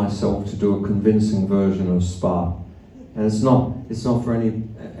rouse myself to do a convincing version of Spark. And it's not for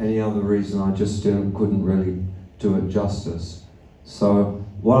any other reason, I just couldn't really do it justice. So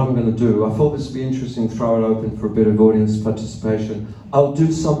what I'm going to do, I thought this would be interesting, throw it open for a bit of audience participation. I'll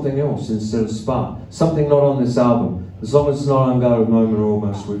do something else instead of Spark. Something not on this album. As long as it's not Unguarded Moment or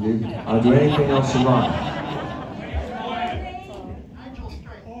Almost With You, I'll do anything else you like.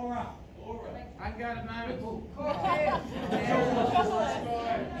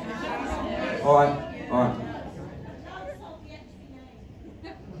 Alright.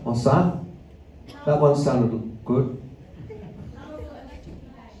 What's that? That one sounded good.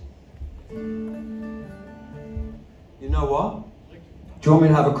 You know what? Do you want me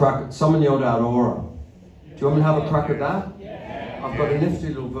to have a crack at, someone yelled out Aura. Do you want me to have a crack at that? Yeah. I've got a nifty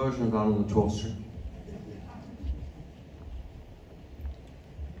little version of that on the 12th string.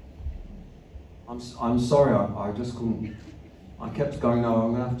 I'm sorry, I just couldn't, I kept going, no,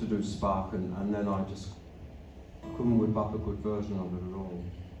 I'm going to have to do Spark, and then I just couldn't whip up a good version of it at all.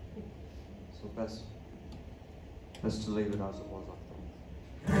 So best to leave it as it was, I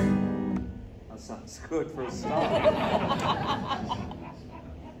thought. That sounds good for a start.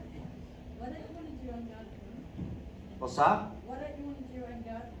 What's that? Why don't you want to do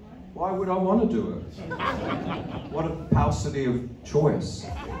Unguarded Moment? Why would I want to do it? What a paucity of choice.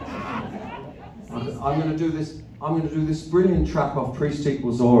 I'm going to do this. I'm going to do this brilliant track off Priest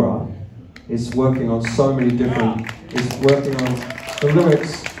Equals Aura. It's working on so many different. It's working on the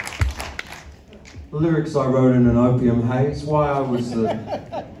lyrics. The lyrics I wrote in an opium haze. Why I was the.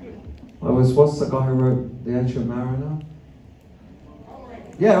 What's the guy who wrote The Ancient Mariner?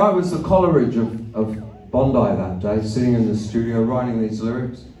 Yeah, I was the Coleridge of Bondi that day, sitting in the studio writing these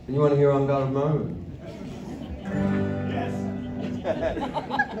lyrics. And you want to hear Unguarded Moment?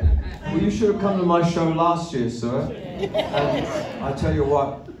 Well, you should have come to my show last year, sir. And I tell you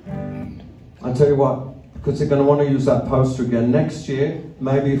what, because they're going to want to use that poster again next year,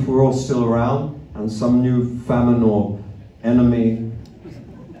 maybe if we're all still around, and some new famine or enemy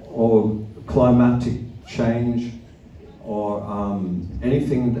or climatic change or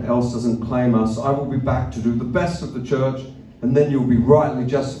anything else doesn't claim us, I will be back to do the best of the church, and then you'll be rightly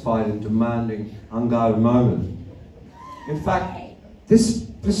justified in demanding Unguarded Moment. In fact,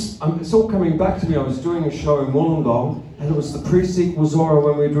 it's all coming back to me. I was doing a show in Wollongong, and it was the Priest Equals Aura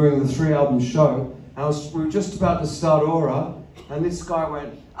when we were doing the 3-album show. And we were just about to start Aura, and this guy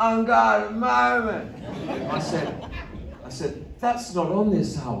went, "Unguarded Moment." I said, "That's not on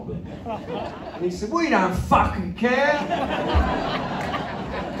this album." And he said, "We don't fucking care."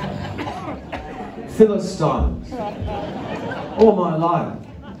 Philistines. All my life,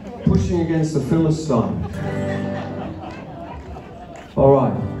 pushing against the Philistines. All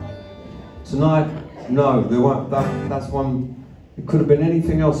right. Tonight, no, there won't. That's one. It could have been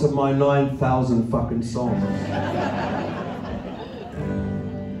anything else of my 9,000 fucking songs.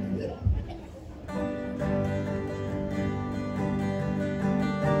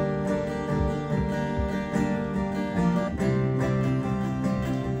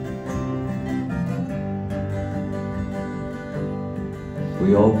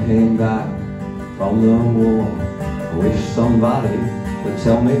 We all came back from the war. I wish somebody would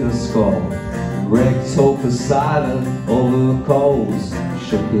tell me the score. Greg told Poseidon over the coals,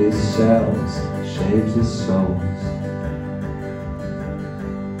 shook his shells, shaved his souls.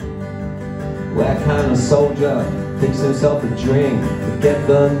 Where can a soldier fix himself a drink? Forget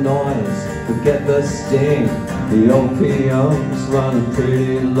the noise, forget the sting. The opium's running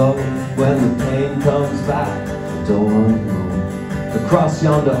pretty low. When the pain comes back, I don't want to know. Across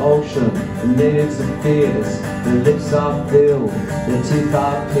yonder ocean, the natives are fierce. Their lips are filled, their teeth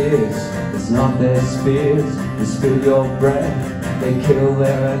are pierced. It's not their spears, they spill your breath. They kill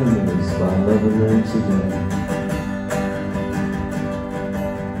their enemies by loving them to death.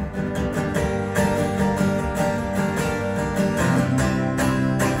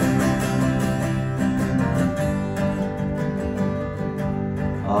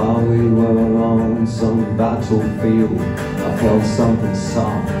 We were on some battlefield. I felt something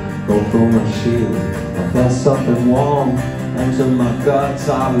soft go through my shield. I felt something warm enter my guts.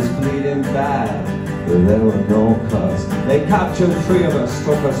 I was bleeding bad. but there were no cuts. They captured 3 of us,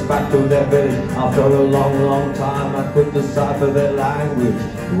 took us back to their village. After a long, long time I could decipher their language.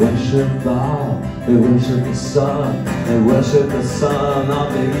 They worship God, they worship the sun, they worship the son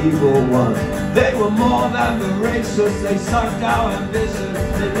of the evil one. They were more than voracious, they sucked our ambition,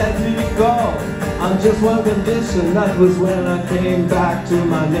 they let me go on just one condition. That was when I came back to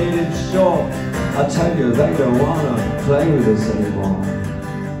my native shore. I tell you, they don't wanna play with us anymore.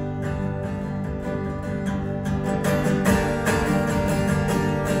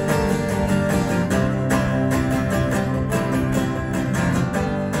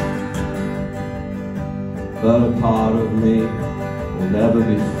 But a part of me will never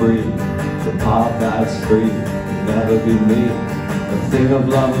be free. The part that's free will never be me. The thing of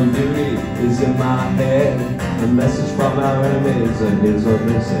love and beauty is in my head. The message from our enemies, and here's what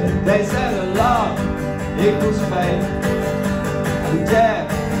they said. They said that love equals fate, and death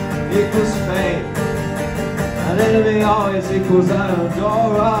equals fate. An enemy always equals an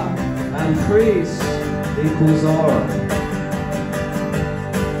adorer, and priest equals aura.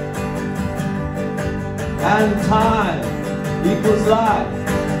 And time equals life,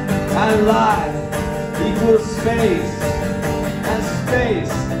 and life equals space, and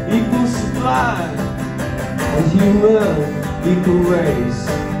space equals sublime, and human equals race,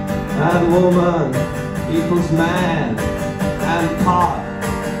 and woman equals man, and pot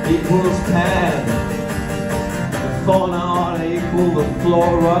equals pan, and fauna equals the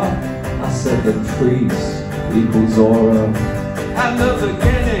flora. I said the priest equals aura, and the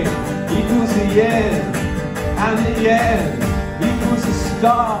beginning equals the end. And the end equals a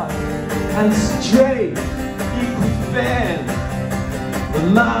start, and straight equals bend. The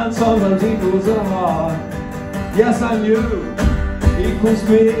mind sometimes equals a heart. Yes, and you equals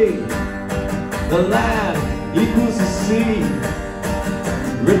me. The land equals the sea.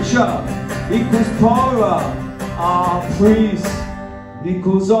 Richer equals poorer. Our priest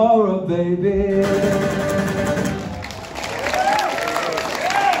equals aura, baby.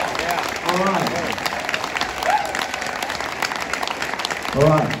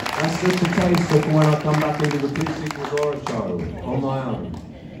 Alright, that's just a taste of when I come back into the Priest Equals Aura show on my own.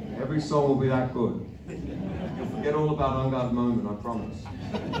 Every song will be that good. You'll forget all about Unguard Moment, I promise.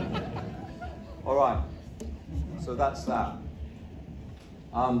 Alright, so that's that.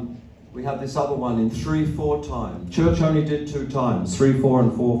 We have this other one in 3/4 time. Church only did 2 times, 3/4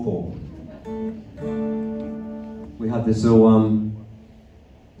 and 4/4. We had this little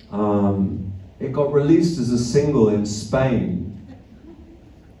it got released as a single in Spain.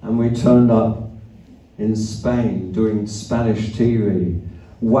 And we turned up in Spain doing Spanish TV.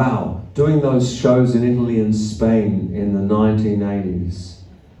 Wow, doing those shows in Italy and Spain in the 1980s.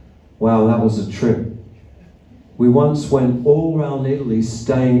 Wow, that was a trip. We once went all around Italy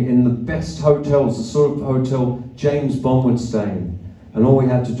staying in the best hotels, the sort of hotel James Bond would stay in. And all we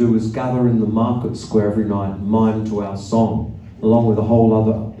had to do was gather in the market square every night and mime to our song, along with a whole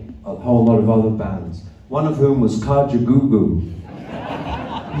lot of other bands. One of whom was Kajagoogoo.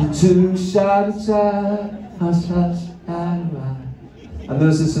 And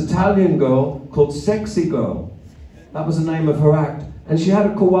there's this Italian girl called Sexy Girl. That was the name of her act. And she had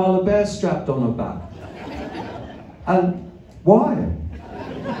a koala bear strapped on her back. And why?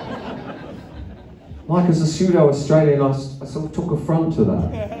 Like as a pseudo-Australian, I sort of took affront to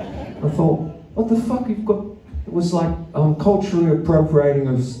that. I thought, what the fuck you've got? It was like culturally appropriating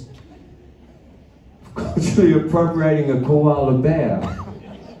a koala bear.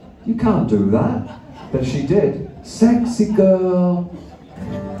 You can't do that. But she did. Sexy girl.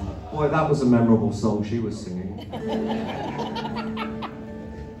 Boy, that was a memorable song she was singing.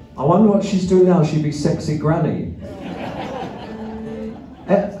 I wonder what she's doing now. She'd be Sexy Granny.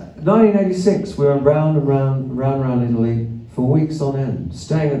 1986, we were round and round Italy for weeks on end,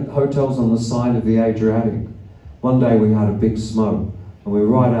 staying at hotels on the side of the Adriatic. One day we had a big smoke, and we were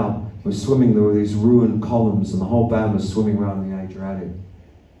right out, we were swimming, there were these ruined columns, and the whole band was swimming around the Adriatic.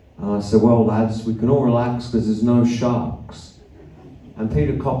 And I said, well lads, we can all relax because there's no sharks. And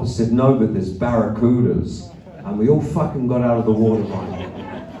Peter Copper said, no, but there's barracudas. And we all fucking got out of the water right.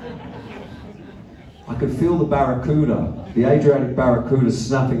 I could feel the barracuda, the Adriatic barracuda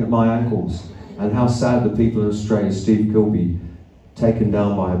snapping at my ankles. And how sad the people in Australia, Steve Kilbey, taken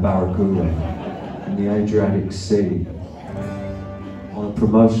down by a barracuda in the Adriatic Sea on a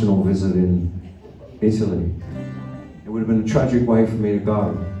promotional visit in Italy. It would have been a tragic way for me to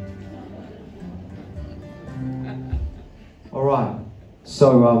go. All right,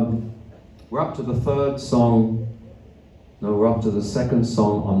 so we're up to the third song. No, we're up to the second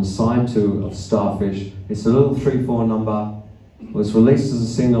song on side 2 of Starfish. It's a little 3/4 number. It was released as a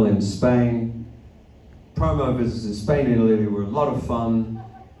single in Spain. promo visits in Spain and Italy were a lot of fun.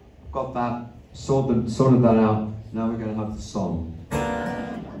 Got that, sorted that out. Now we're going to have the song.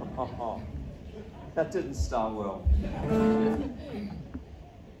 That didn't start well.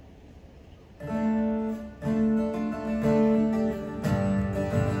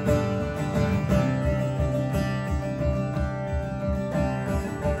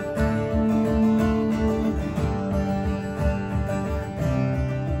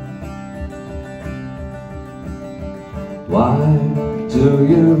 Why do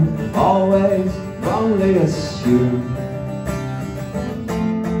you always wrongly assume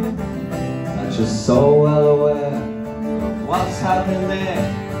that you're so well aware of what's happening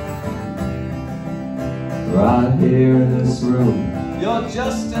there? Right here in this room, you're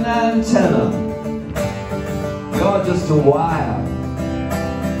just an antenna, you're just a wire.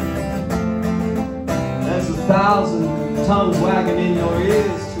 There's 1,000 tongues wagging in your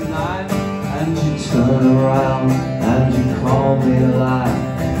ears tonight, and you turn around and you call me a liar.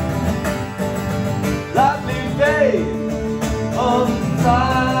 Lovely babe, all the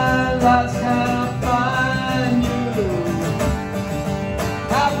time that's can't find you.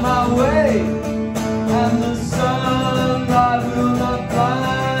 Have my way, and the sunlight will not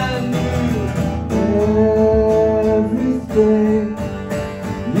blind you. Everything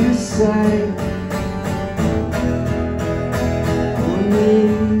you say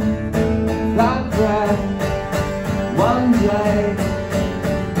one day.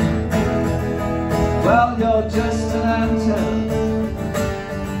 Well, you're just an antenna,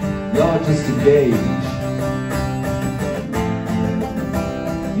 you're just a gauge.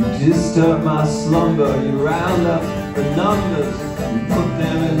 You disturb my slumber, you round up the numbers, you put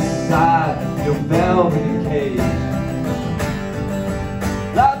them inside your velvet cage.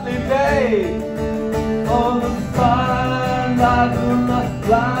 Lovely babe, all the fine light will not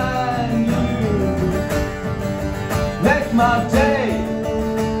blind you. Make my day,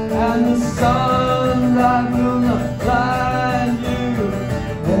 and the sunlight will not blind you.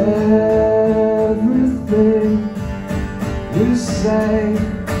 Everything you say,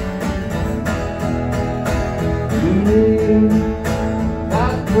 you need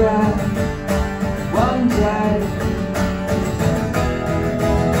that breath one day.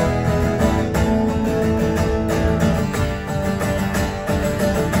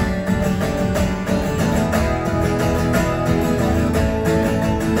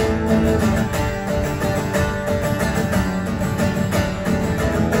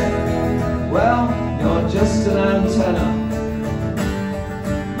 Just an antenna,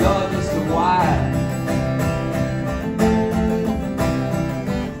 you're just a wire.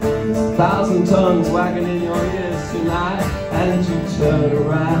 There's 1,000 tongues wagging in your ears tonight, and you turn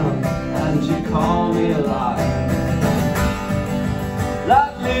around and you call me a liar.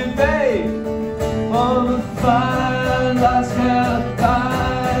 Lovely babe, all the fine lights can't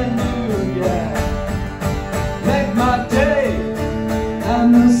find you, yeah. Make my day,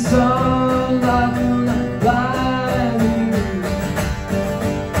 and the sunlight will blind you.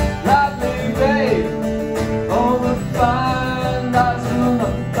 Lovely babe, all the fine lights will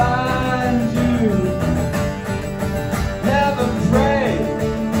not blind you. Never pray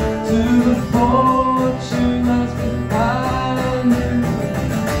to the fortune that's behind you.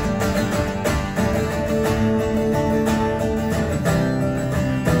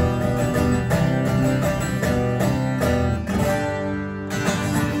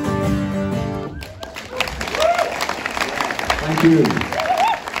 Thank you.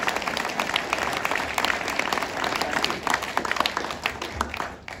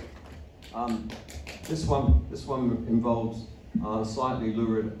 This one involves a slightly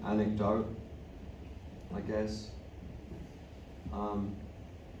lurid anecdote, I guess.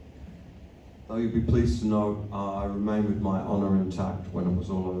 Though you'll be pleased to know, I remain with my honour intact when it was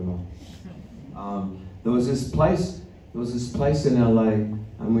all over. There was this place in LA,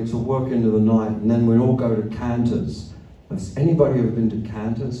 and we'd work into the night, and then we'd all go to Cantor's. Has anybody ever been to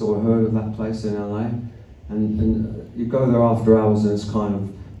Cantor's or heard of that place in LA? And you go there after hours, and it's kind of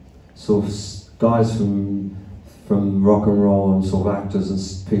sort of guys from rock and roll and sort of actors and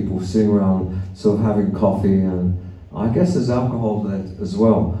people sitting around sort of having coffee, and I guess there's alcohol there as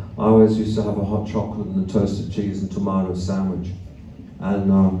well. I always used to have a hot chocolate and a toasted cheese and tomato sandwich.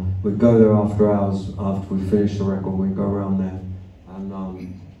 And we'd go there after hours, after we finished the record, we'd go around there. And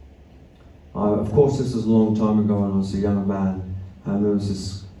of course this was a long time ago when I was a young man, and there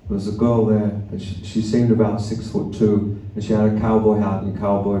was a girl there, and she seemed about 6'2", and she had a cowboy hat and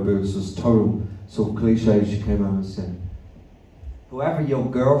cowboy boots. It was total sort of cliche. She came over and said, "Whoever your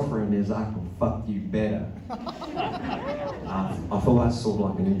girlfriend is, I can fuck you better." I thought that's sort of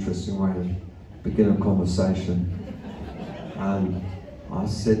like an interesting way begin a conversation. And I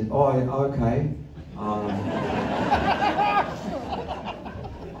said, oh, okay. All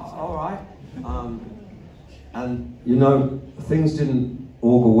right. And you know, things didn't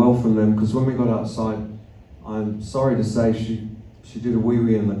augur well from them, because when we got outside, I'm sorry to say she did a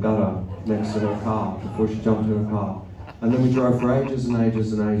wee-wee in the gutter next to her car before she jumped in her car. And then we drove for ages and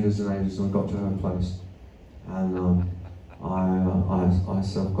ages and ages and ages, and we got to her place. And I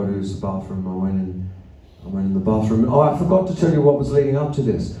said, I've got to use the bathroom. I went in the bathroom. Oh, I forgot to tell you what was leading up to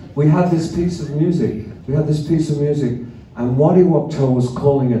this. We had this piece of music. And Waddy Wachtel was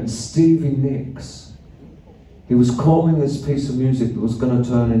calling it Stevie Nicks. He was calling this piece of music that was going to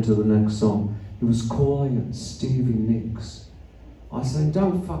turn into the next song. He was calling it Stevie Nicks. I said,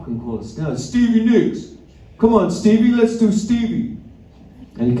 don't fucking call it Stevie Nicks. Come on, Stevie, let's do Stevie.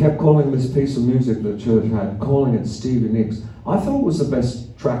 And he kept calling this piece of music that the church had, calling it Stevie Nicks. I thought it was the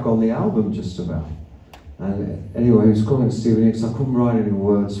best track on the album, just about. And anyway, he was calling it Stevie Nicks. I couldn't write any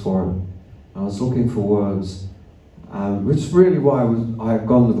words for it. I was looking for words, which is really why I had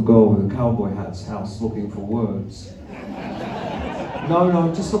gone to the girl with the cowboy hat's house looking for words.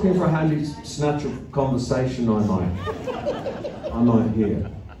 No, just looking for a handy snatch of conversation I might hear.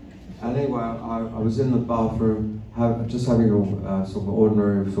 And anyway, I was in the bathroom, just having a sort of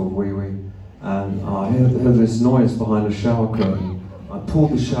ordinary sort of wee-wee, and I heard this noise behind the shower curtain. I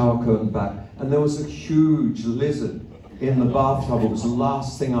pulled the shower curtain back, and there was a huge lizard in the bathtub. It was the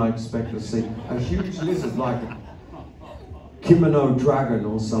last thing I expected to see. A huge lizard, like a kimono dragon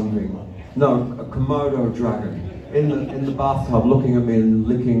or something. No, a Komodo dragon. In the bathtub, looking at me and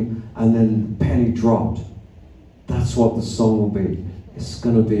licking, and then the penny dropped. That's what the song will be. It's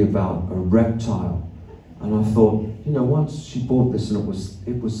going to be about a reptile. And I thought, you know, once she bought this and it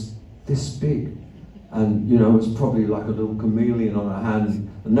was this big. And, you know, it was probably like a little chameleon on her hand,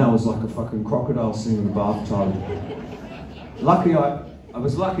 and now it's like a fucking crocodile sitting in the bathtub. Lucky I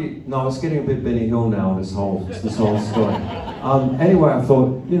was lucky. No, I was getting a bit Benny Hill now, this whole story. Anyway, I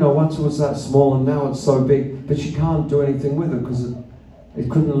thought, you know, once it was that small and now it's so big, but she can't do anything with it because it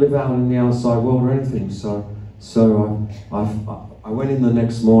couldn't live out in the outside world or anything. So I went in the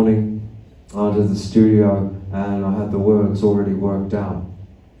next morning to the studio, and I had the words already worked out.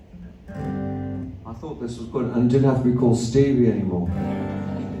 I thought this was good, and it didn't have to be called Stevie anymore.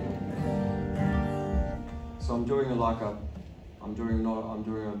 So I'm doing I'm doing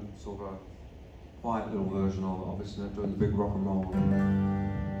a sort of a quiet little version of it. Obviously, I'm doing the big rock and roll.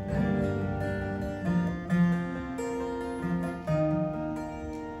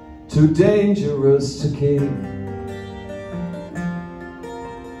 Too dangerous to keep,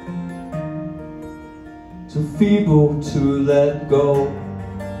 too feeble to let go.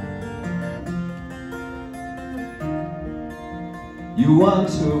 You want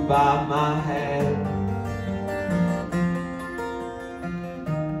to bite my hand.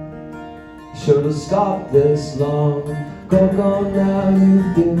 Should have stopped this long. Go now,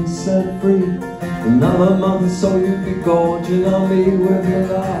 you've been set free. Another month or so you'd be gorging on me with your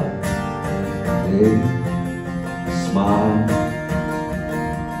love. Hey, smile.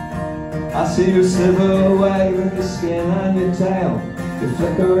 I see you slither away with your skin and your tail, your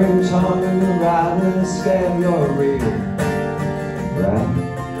flickering tongue and your riding scale. You're a real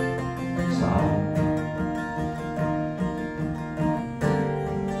reptile.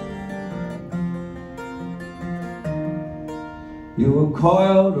 You were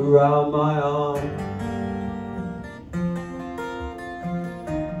coiled around my arm.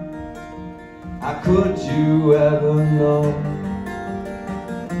 How could you ever know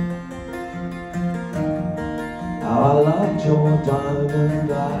how I loved your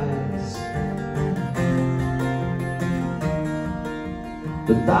diamond eyes?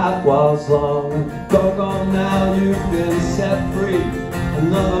 But that was long ago. Now you've been set free.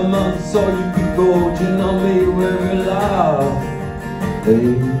 Another month so you could gorging on me with your love.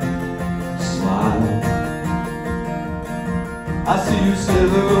 Hey, smile. I see you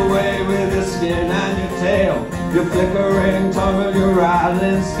slither away with your skin and your tail, your flickering tongue and your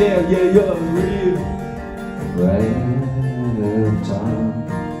riding scale. Yeah, you're a real reptile.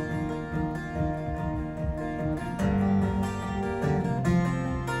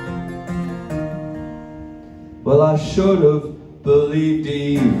 Well, I should have believed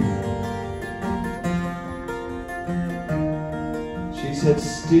Eve. She said,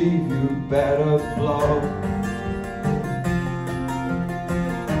 Steve, you better blow.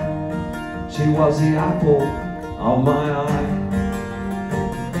 She was the apple of my eye.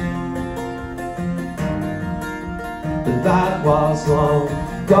 But that was long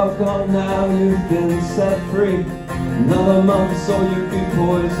ago. Now you've been set free. Another month so you be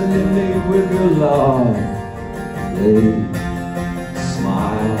poisoning me with your lovely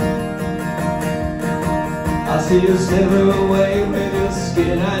smile. I see you slither away with your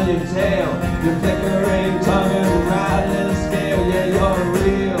skin and your tail, your flickering tongue and rattling scale. Yeah, you're a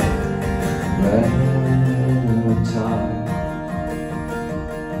real reptile.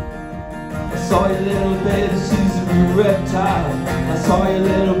 I saw your little baby, she's a real reptile. I saw your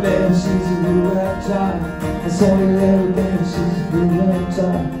little baby, she's a real reptile. I saw your little baby, she's a real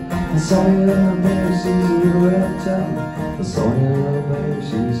reptile. I saw your little baby, she's a real reptile. I saw your little baby,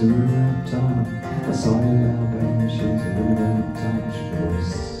 she's a real reptile. I saw your little baby, she's a real reptile. She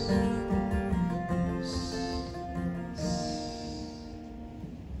goes.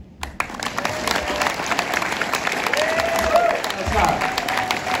 That's right.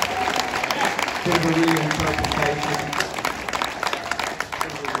 Bit of a reinterpretation.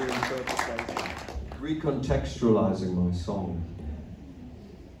 Recontextualizing my song.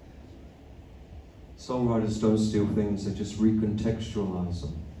 Songwriters don't steal things, they just recontextualize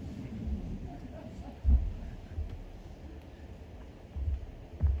them.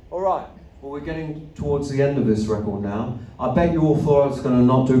 Alright, well we're getting towards the end of this record now. I bet you all thought I was going to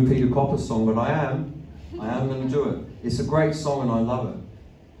not do Peter Copper's song, but I am. I am going to do it. It's a great song and I love it.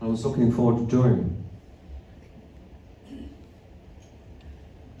 I was looking forward to doing it.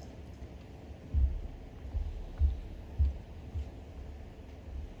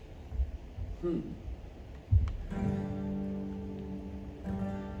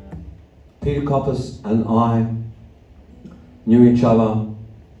 Peter Coppers and I knew each other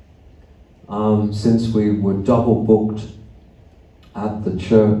since we were double booked at the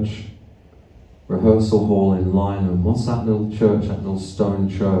church rehearsal hall in Lynham. What's that little church, that little stone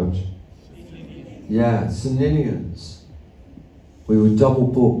church? Yeah, St. Ninian's. We were double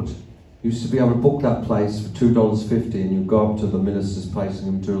booked. Used to be able to book that place for $2.50 and you go up to the minister's place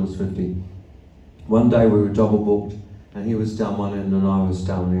and give him $2.50. One day we were double booked and he was down one end and I was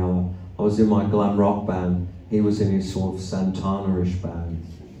down the other. I was in my glam rock band, he was in his sort of Santana-ish band.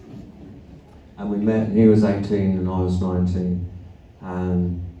 And we met and he was 18 and I was 19.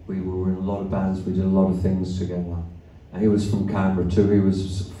 And we were in a lot of bands, we did a lot of things together. And he was from Canberra too, he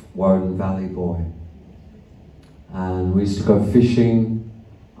was a Woden Valley boy. And we used to go fishing.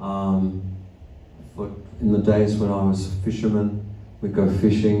 In the days when I was a fisherman, we'd go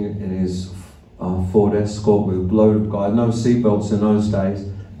fishing in his Ford Escort with a load of guys, no seatbelts in those days.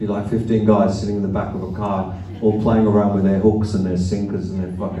 Be like 15 guys sitting in the back of a car, all playing around with their hooks and their sinkers and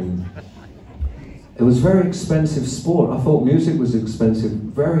their fucking... It was very expensive sport. I thought music was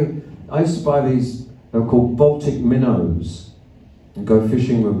expensive. I used to buy these, they were called Baltic minnows, and go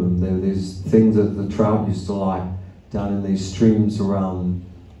fishing with them. They were these things that the trout used to like down in these streams around,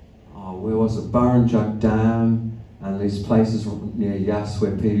 where was it, Burrinjuck Dam, and these places near Yass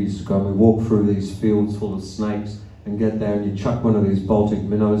where Peter used to go. And we walk through these fields full of snakes and get there and you chuck one of these Baltic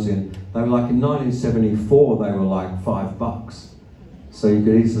minnows in. They were like, in 1974, they were like $5. So you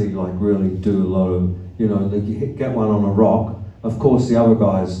could easily like really do a lot of, you know, get one on a rock. Of course the other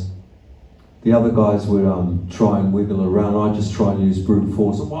guys would try and wiggle around. I'd just try and use brute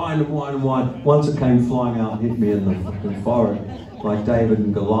force, whine and whine and whine. Once it came flying out and hit me in the fucking forehead, like David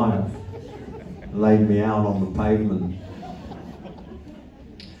and Goliath. Laid me out on the pavement.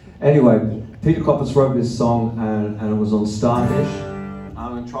 Anyway, Peter Coppers wrote this song and it was on Starfish.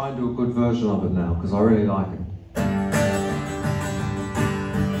 I'm going to try and do a good version of it now because I really like it.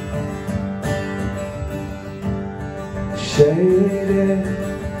 Shaded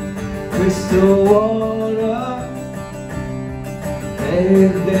crystal water,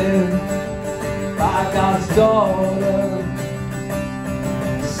 bathed in by God's daughter,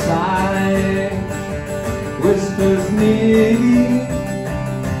 sighing, whispers me,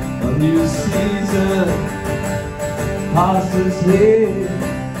 a new season passes here.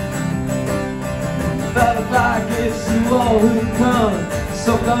 Butterfly gifts to all who come,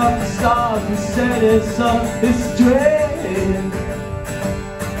 soak up the stars and setting sun. It's strange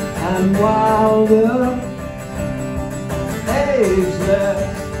and wilder, ageless,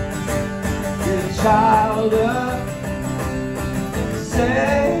 yet childer.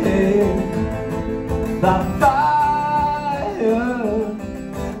 The fire,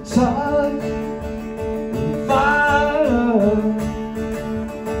 touch, and fire.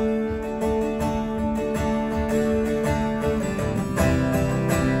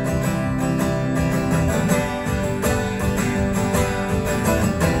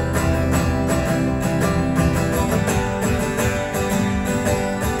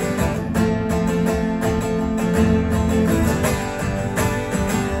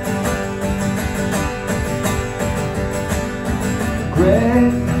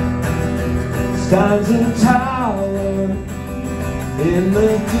 red stands in tower in the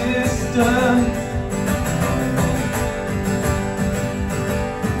distance.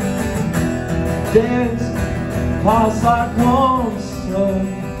 Days pass like one sun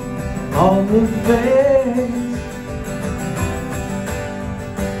on the face.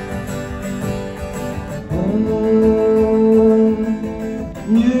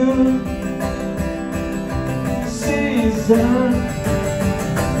 New season,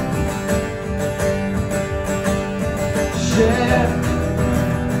 share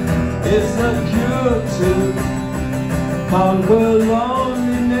is the cure to conquer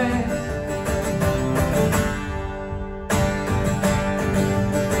loneliness.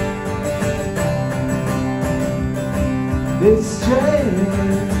 It's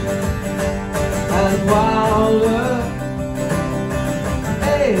strange and wilder,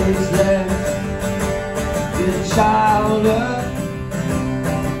 ageless, in childer,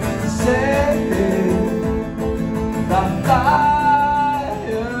 saving the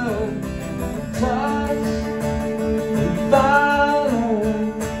fire, touch the fire.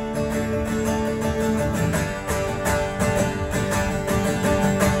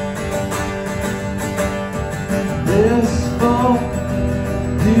 This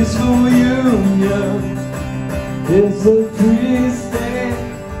peaceful union is a free state.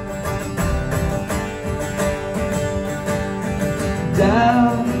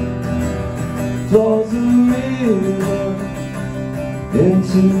 Down flows a river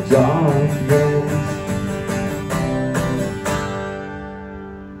into darkness.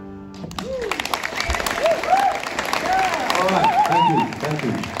 All right,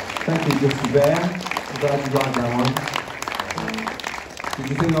 thank you, Mr. Bear. I'm glad you liked that one. Did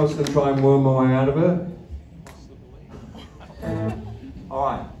you think I was going to try and worm my way out of it?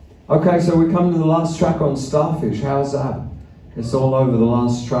 Alright. Okay, so we come to the last track on Starfish. How's that? It's all over the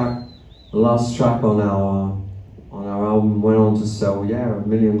last track. The last track on our album went on to sell, 1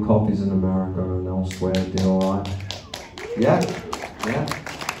 million copies in America and elsewhere. Did alright. Yeah.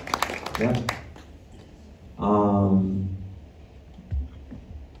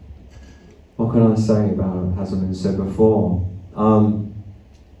 What can I say about it? Hasn't been said before.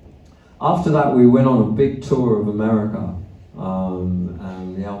 After that, we went on a big tour of America,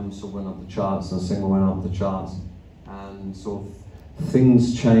 and the album sort of went up the charts, and the single went up the charts, and sort of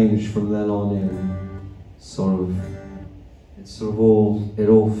things changed from then on in it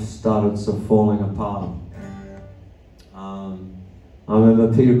all started sort of falling apart. I remember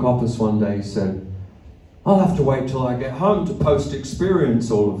Peter Koppes one day said, "I'll have to wait till I get home to post-experience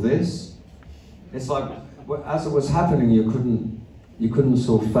all of this." It's like, as it was happening, you couldn't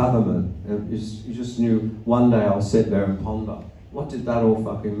sort of fathom it. You just knew one day I'll sit there and ponder, what did that all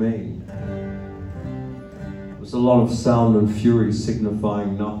fucking mean? It was a lot of sound and fury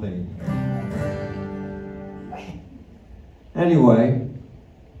signifying nothing. Anyway,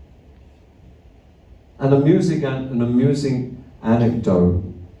 an amusing anecdote.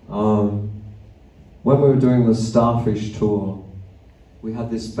 When we were doing the Starfish tour, we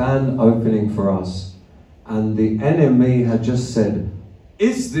had this band opening for us, and the NME had just said,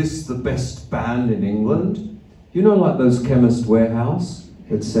 "Is this the best band in England?" You know, like those Chemist Warehouse?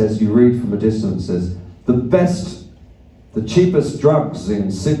 It says, you read from a distance, it says, the cheapest drugs in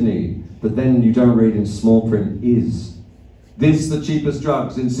Sydney, but then you don't read in small print, "Is this the cheapest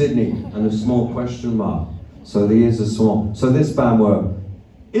drugs in Sydney?" And a small question mark. So the "is" are small. So this band were,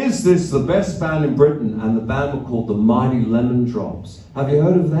 "Is this the best band in Britain?" And the band were called the Mighty Lemon Drops. Have you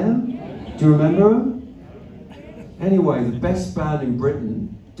heard of them? Do you remember them? Anyway, the best band in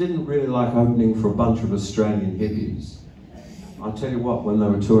Britain didn't really like opening for a bunch of Australian hippies. I'll tell you what, when they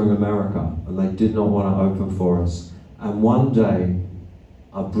were touring America, and they did not want to open for us, and one day,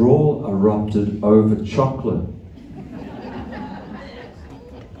 a brawl erupted over chocolate.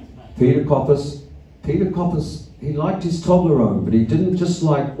 Peter Koppes, he liked his Toblerone, but he didn't just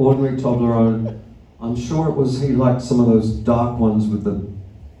like ordinary Toblerone. I'm sure he liked some of those dark ones with the,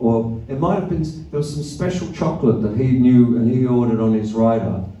 or it might have been, there was some special chocolate that he knew and he ordered on his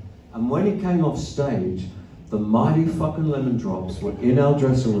rider. And when he came off stage, the Mighty fucking Lemon Drops were in our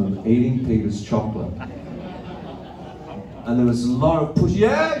dressing room eating Peter's chocolate. And there was a lot of push,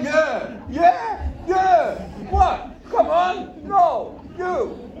 yeah, what? Come on, no,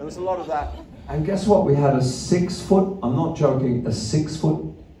 you. There was a lot of that. And guess what? We had a 6 foot, I'm not joking, a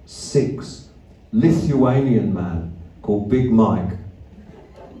 6'6" Lithuanian man called Big Mike,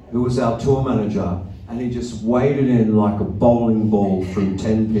 who was our tour manager, and he just waded in like a bowling ball through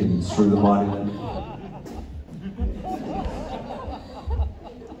 10 pins through the Mighty Lemon.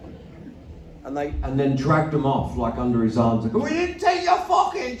 and then dragged them off like under his arms. Like, we didn't take your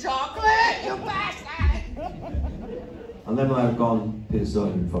fucking chocolate, you bastard! And then I had gone, piss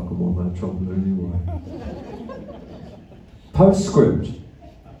on you fucking want my chocolate anyway. Postscript.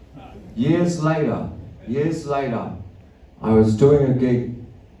 Years later, I was doing a gig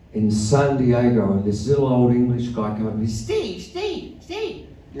in San Diego, and this little old English guy came up and he said, Steve.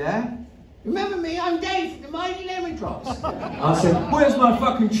 Yeah? Remember me? I'm Dave from the Mighty Lemon Drops. I said, where's my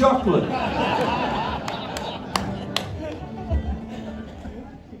fucking chocolate?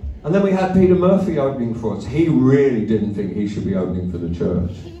 And then we had Peter Murphy opening for us. He really didn't think he should be opening for the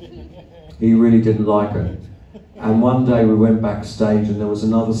church. He really didn't like it. And one day we went backstage and there was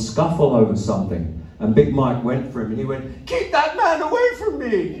another scuffle over something. And Big Mike went for him and he went, keep that man away from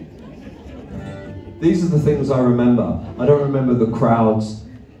me! These are the things I remember. I don't remember the crowds.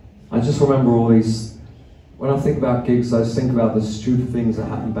 I just remember all these. When I think about gigs, I just think about the stupid things that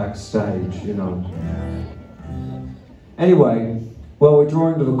happen backstage, you know. Anyway, well, we're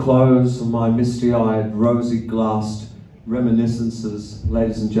drawing to the close of my misty-eyed, rosy-glassed reminiscences,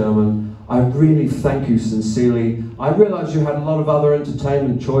 ladies and gentlemen. I really thank you sincerely. I realise you had a lot of other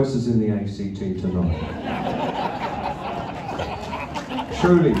entertainment choices in the ACT tonight.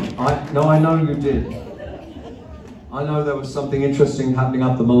 Truly, I know you did. I know there was something interesting happening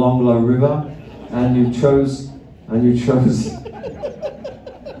up the Molonglo River, and you chose.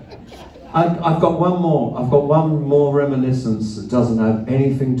 I've got one more reminiscence that doesn't have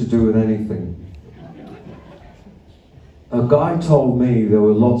anything to do with anything. A guy told me there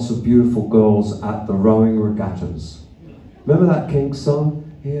were lots of beautiful girls at the rowing regattas. Remember that Kinks song?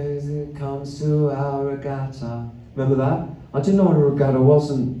 Here it comes to our regatta. Remember that? I didn't know what a regatta was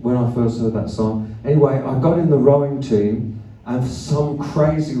when I first heard that song. Anyway, I got in the rowing team, and for some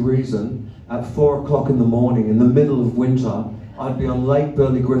crazy reason, at 4 o'clock in the morning, in the middle of winter, I'd be on Lake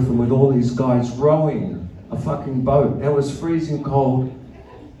Burley Griffin with all these guys rowing a fucking boat. It was freezing cold,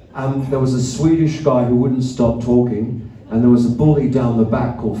 and there was a Swedish guy who wouldn't stop talking, and there was a bully down the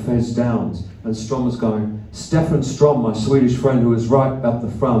back called Fez Downs, and Strom was going, Stefan Strom, my Swedish friend who was right up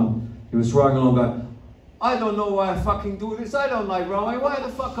the front, he was rowing along going, I don't know why I fucking do this, I don't like rowing, why the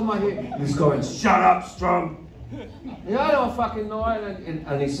fuck am I here? He's going, shut up, Strom! Yeah, I don't fucking know,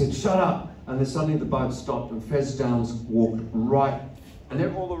 and he said, shut up! And then suddenly the boat stopped and Fez Downs walked right, and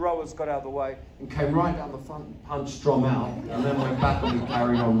then all the rowers got out of the way and came right down the front and punched Strom out, and then went back and we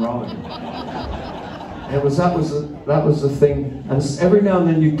carried on rowing. That was the thing, and every now and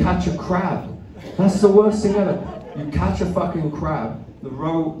then you catch a crab. That's the worst thing ever. You catch a fucking crab, the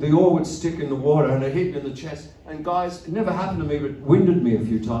oar would stick in the water and it hit you in the chest, and guys, it never happened to me but winded me a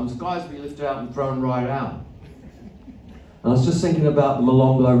few times, guys would be lifted out and thrown right out. And I was just thinking about the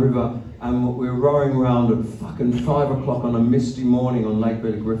Molonglo River, and we were rowing around at fucking 5 o'clock on a misty morning on Lake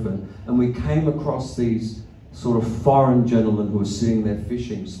Burley Griffin, and we came across these sort of foreign gentlemen who were sitting there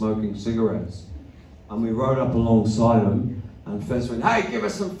fishing, smoking cigarettes. And we rowed up alongside them, and Fez went, hey, give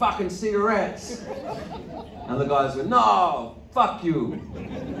us some fucking cigarettes! And the guys went, no, fuck you!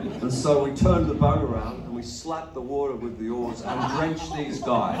 And so we turned the boat around, and we slapped the water with the oars and drenched these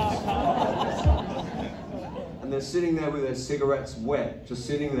guys. And they're sitting there with their cigarettes wet, just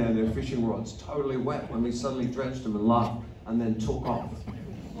sitting there, and their fishing rods totally wet, when we suddenly drenched them and laughed, and then took off.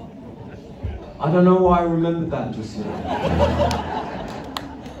 I don't know why I remembered that just now.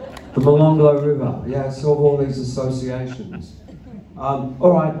 The Molonglo River, yeah, it's sort of all these associations.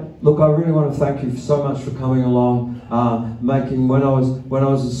 All right, look, I really want to thank you so much for coming along. When I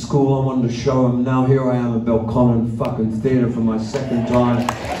was at school, I wanted to show them. Now here I am at Belconnen fucking theatre for my second time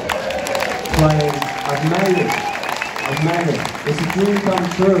playing. I've made it. It's a dream come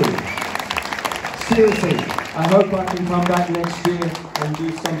true. Seriously, I hope I can come back next year and do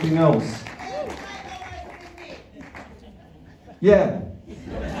something else. Yeah.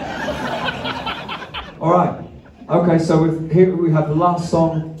 All right. Okay, so here we have the last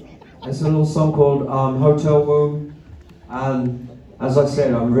song. It's a little song called Hotel Room. And as I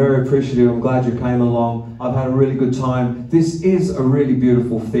said, I'm very appreciative. I'm glad you came along. I've had a really good time. This is a really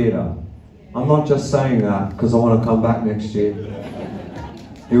beautiful theatre. I'm not just saying that because I want to come back next year.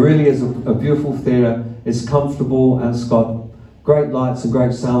 It really is a beautiful theatre. It's comfortable and it's got great lights and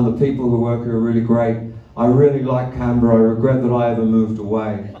great sound. The people who work here are really great. I really like Canberra. I regret that I ever moved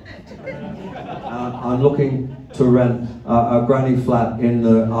away. I'm looking to rent a granny flat in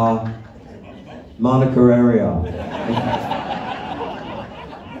the Manuka area.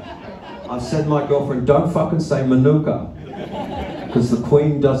 I've said to my girlfriend, don't fucking say Manuka, because the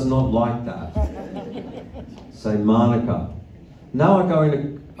Queen does not like that. Say Manuka. Now I go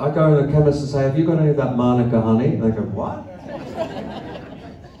in the chemist and say, have you got any of that Manuka honey? And they go, what?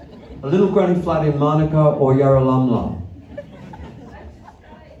 a little granny flat in Monaco or Yarralumla,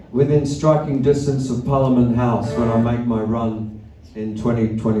 within striking distance of Parliament House when I make my run in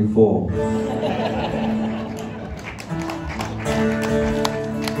 2024.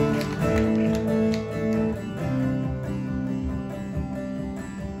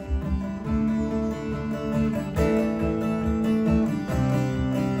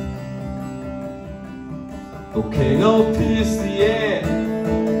 Volcano pierce the air,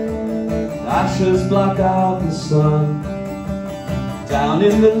 ashes block out the sun. Down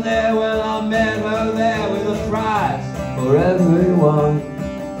in the lair, well, I met her there with a prize for everyone.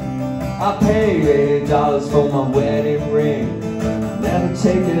 I paid $80 for my wedding ring, never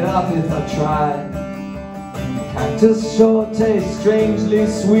take it off if I tried. Cactus sure tastes strangely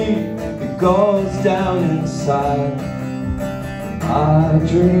sweet, it goes down inside. I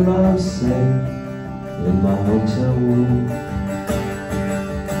dream I'm safe in my hotel room,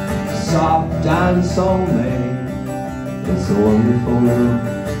 soft and soulmate, it's a wonderful room.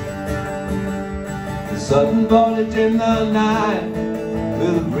 The sudden voltage in the night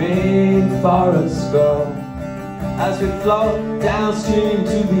with a rainforest girl, as we float downstream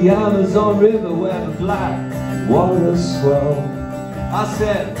to the Amazon River where the black waters swell. I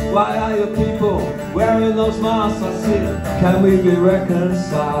said, why are your people wearing those masks? I said, can we be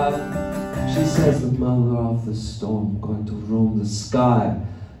reconciled? She says, the mother of the storm going to roam the sky,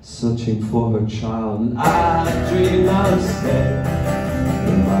 searching for her child. And I dream I'm safe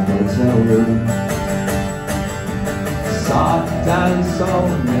in my hotel room, soft and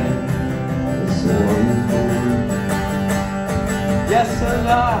soulmate, it's a wonderful room. Yes, and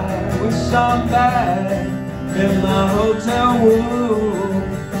I wish I'm back in my hotel room,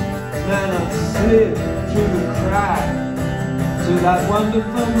 and I'd slip through the crack to that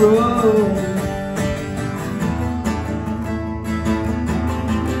wonderful room.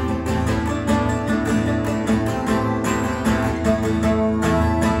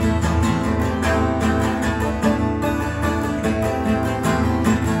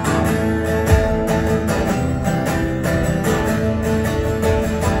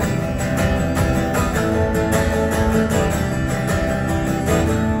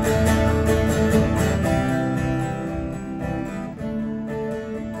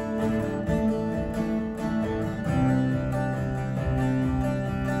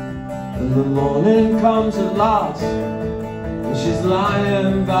 And the morning comes at last, and she's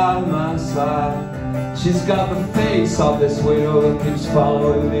lying by my side. She's got the face of this widow that keeps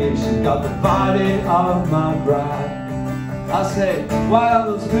following me. She's got the body of my bride. I say, why are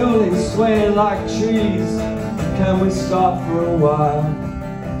those buildings swaying like trees? Can we stop for a while?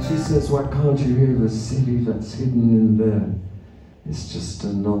 She says, why can't you hear the city that's hidden in there? It's just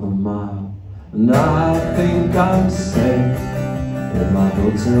another mile. And I think I'm safe in my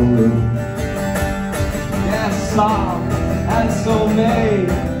hotel room. Yes, soft and soulmate,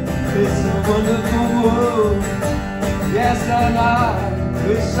 it's a wonderful world. Yes, and I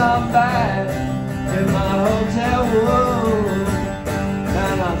wish I'm back in my hotel room,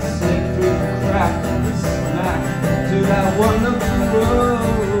 and I'd slip through the crack and smack to that wonderful world.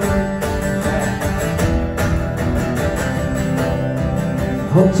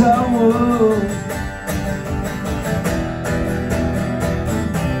 Hotel room.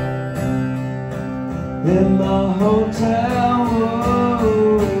 In my hotel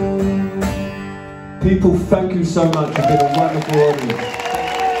room. People, thank you so much. You've been a wonderful audience.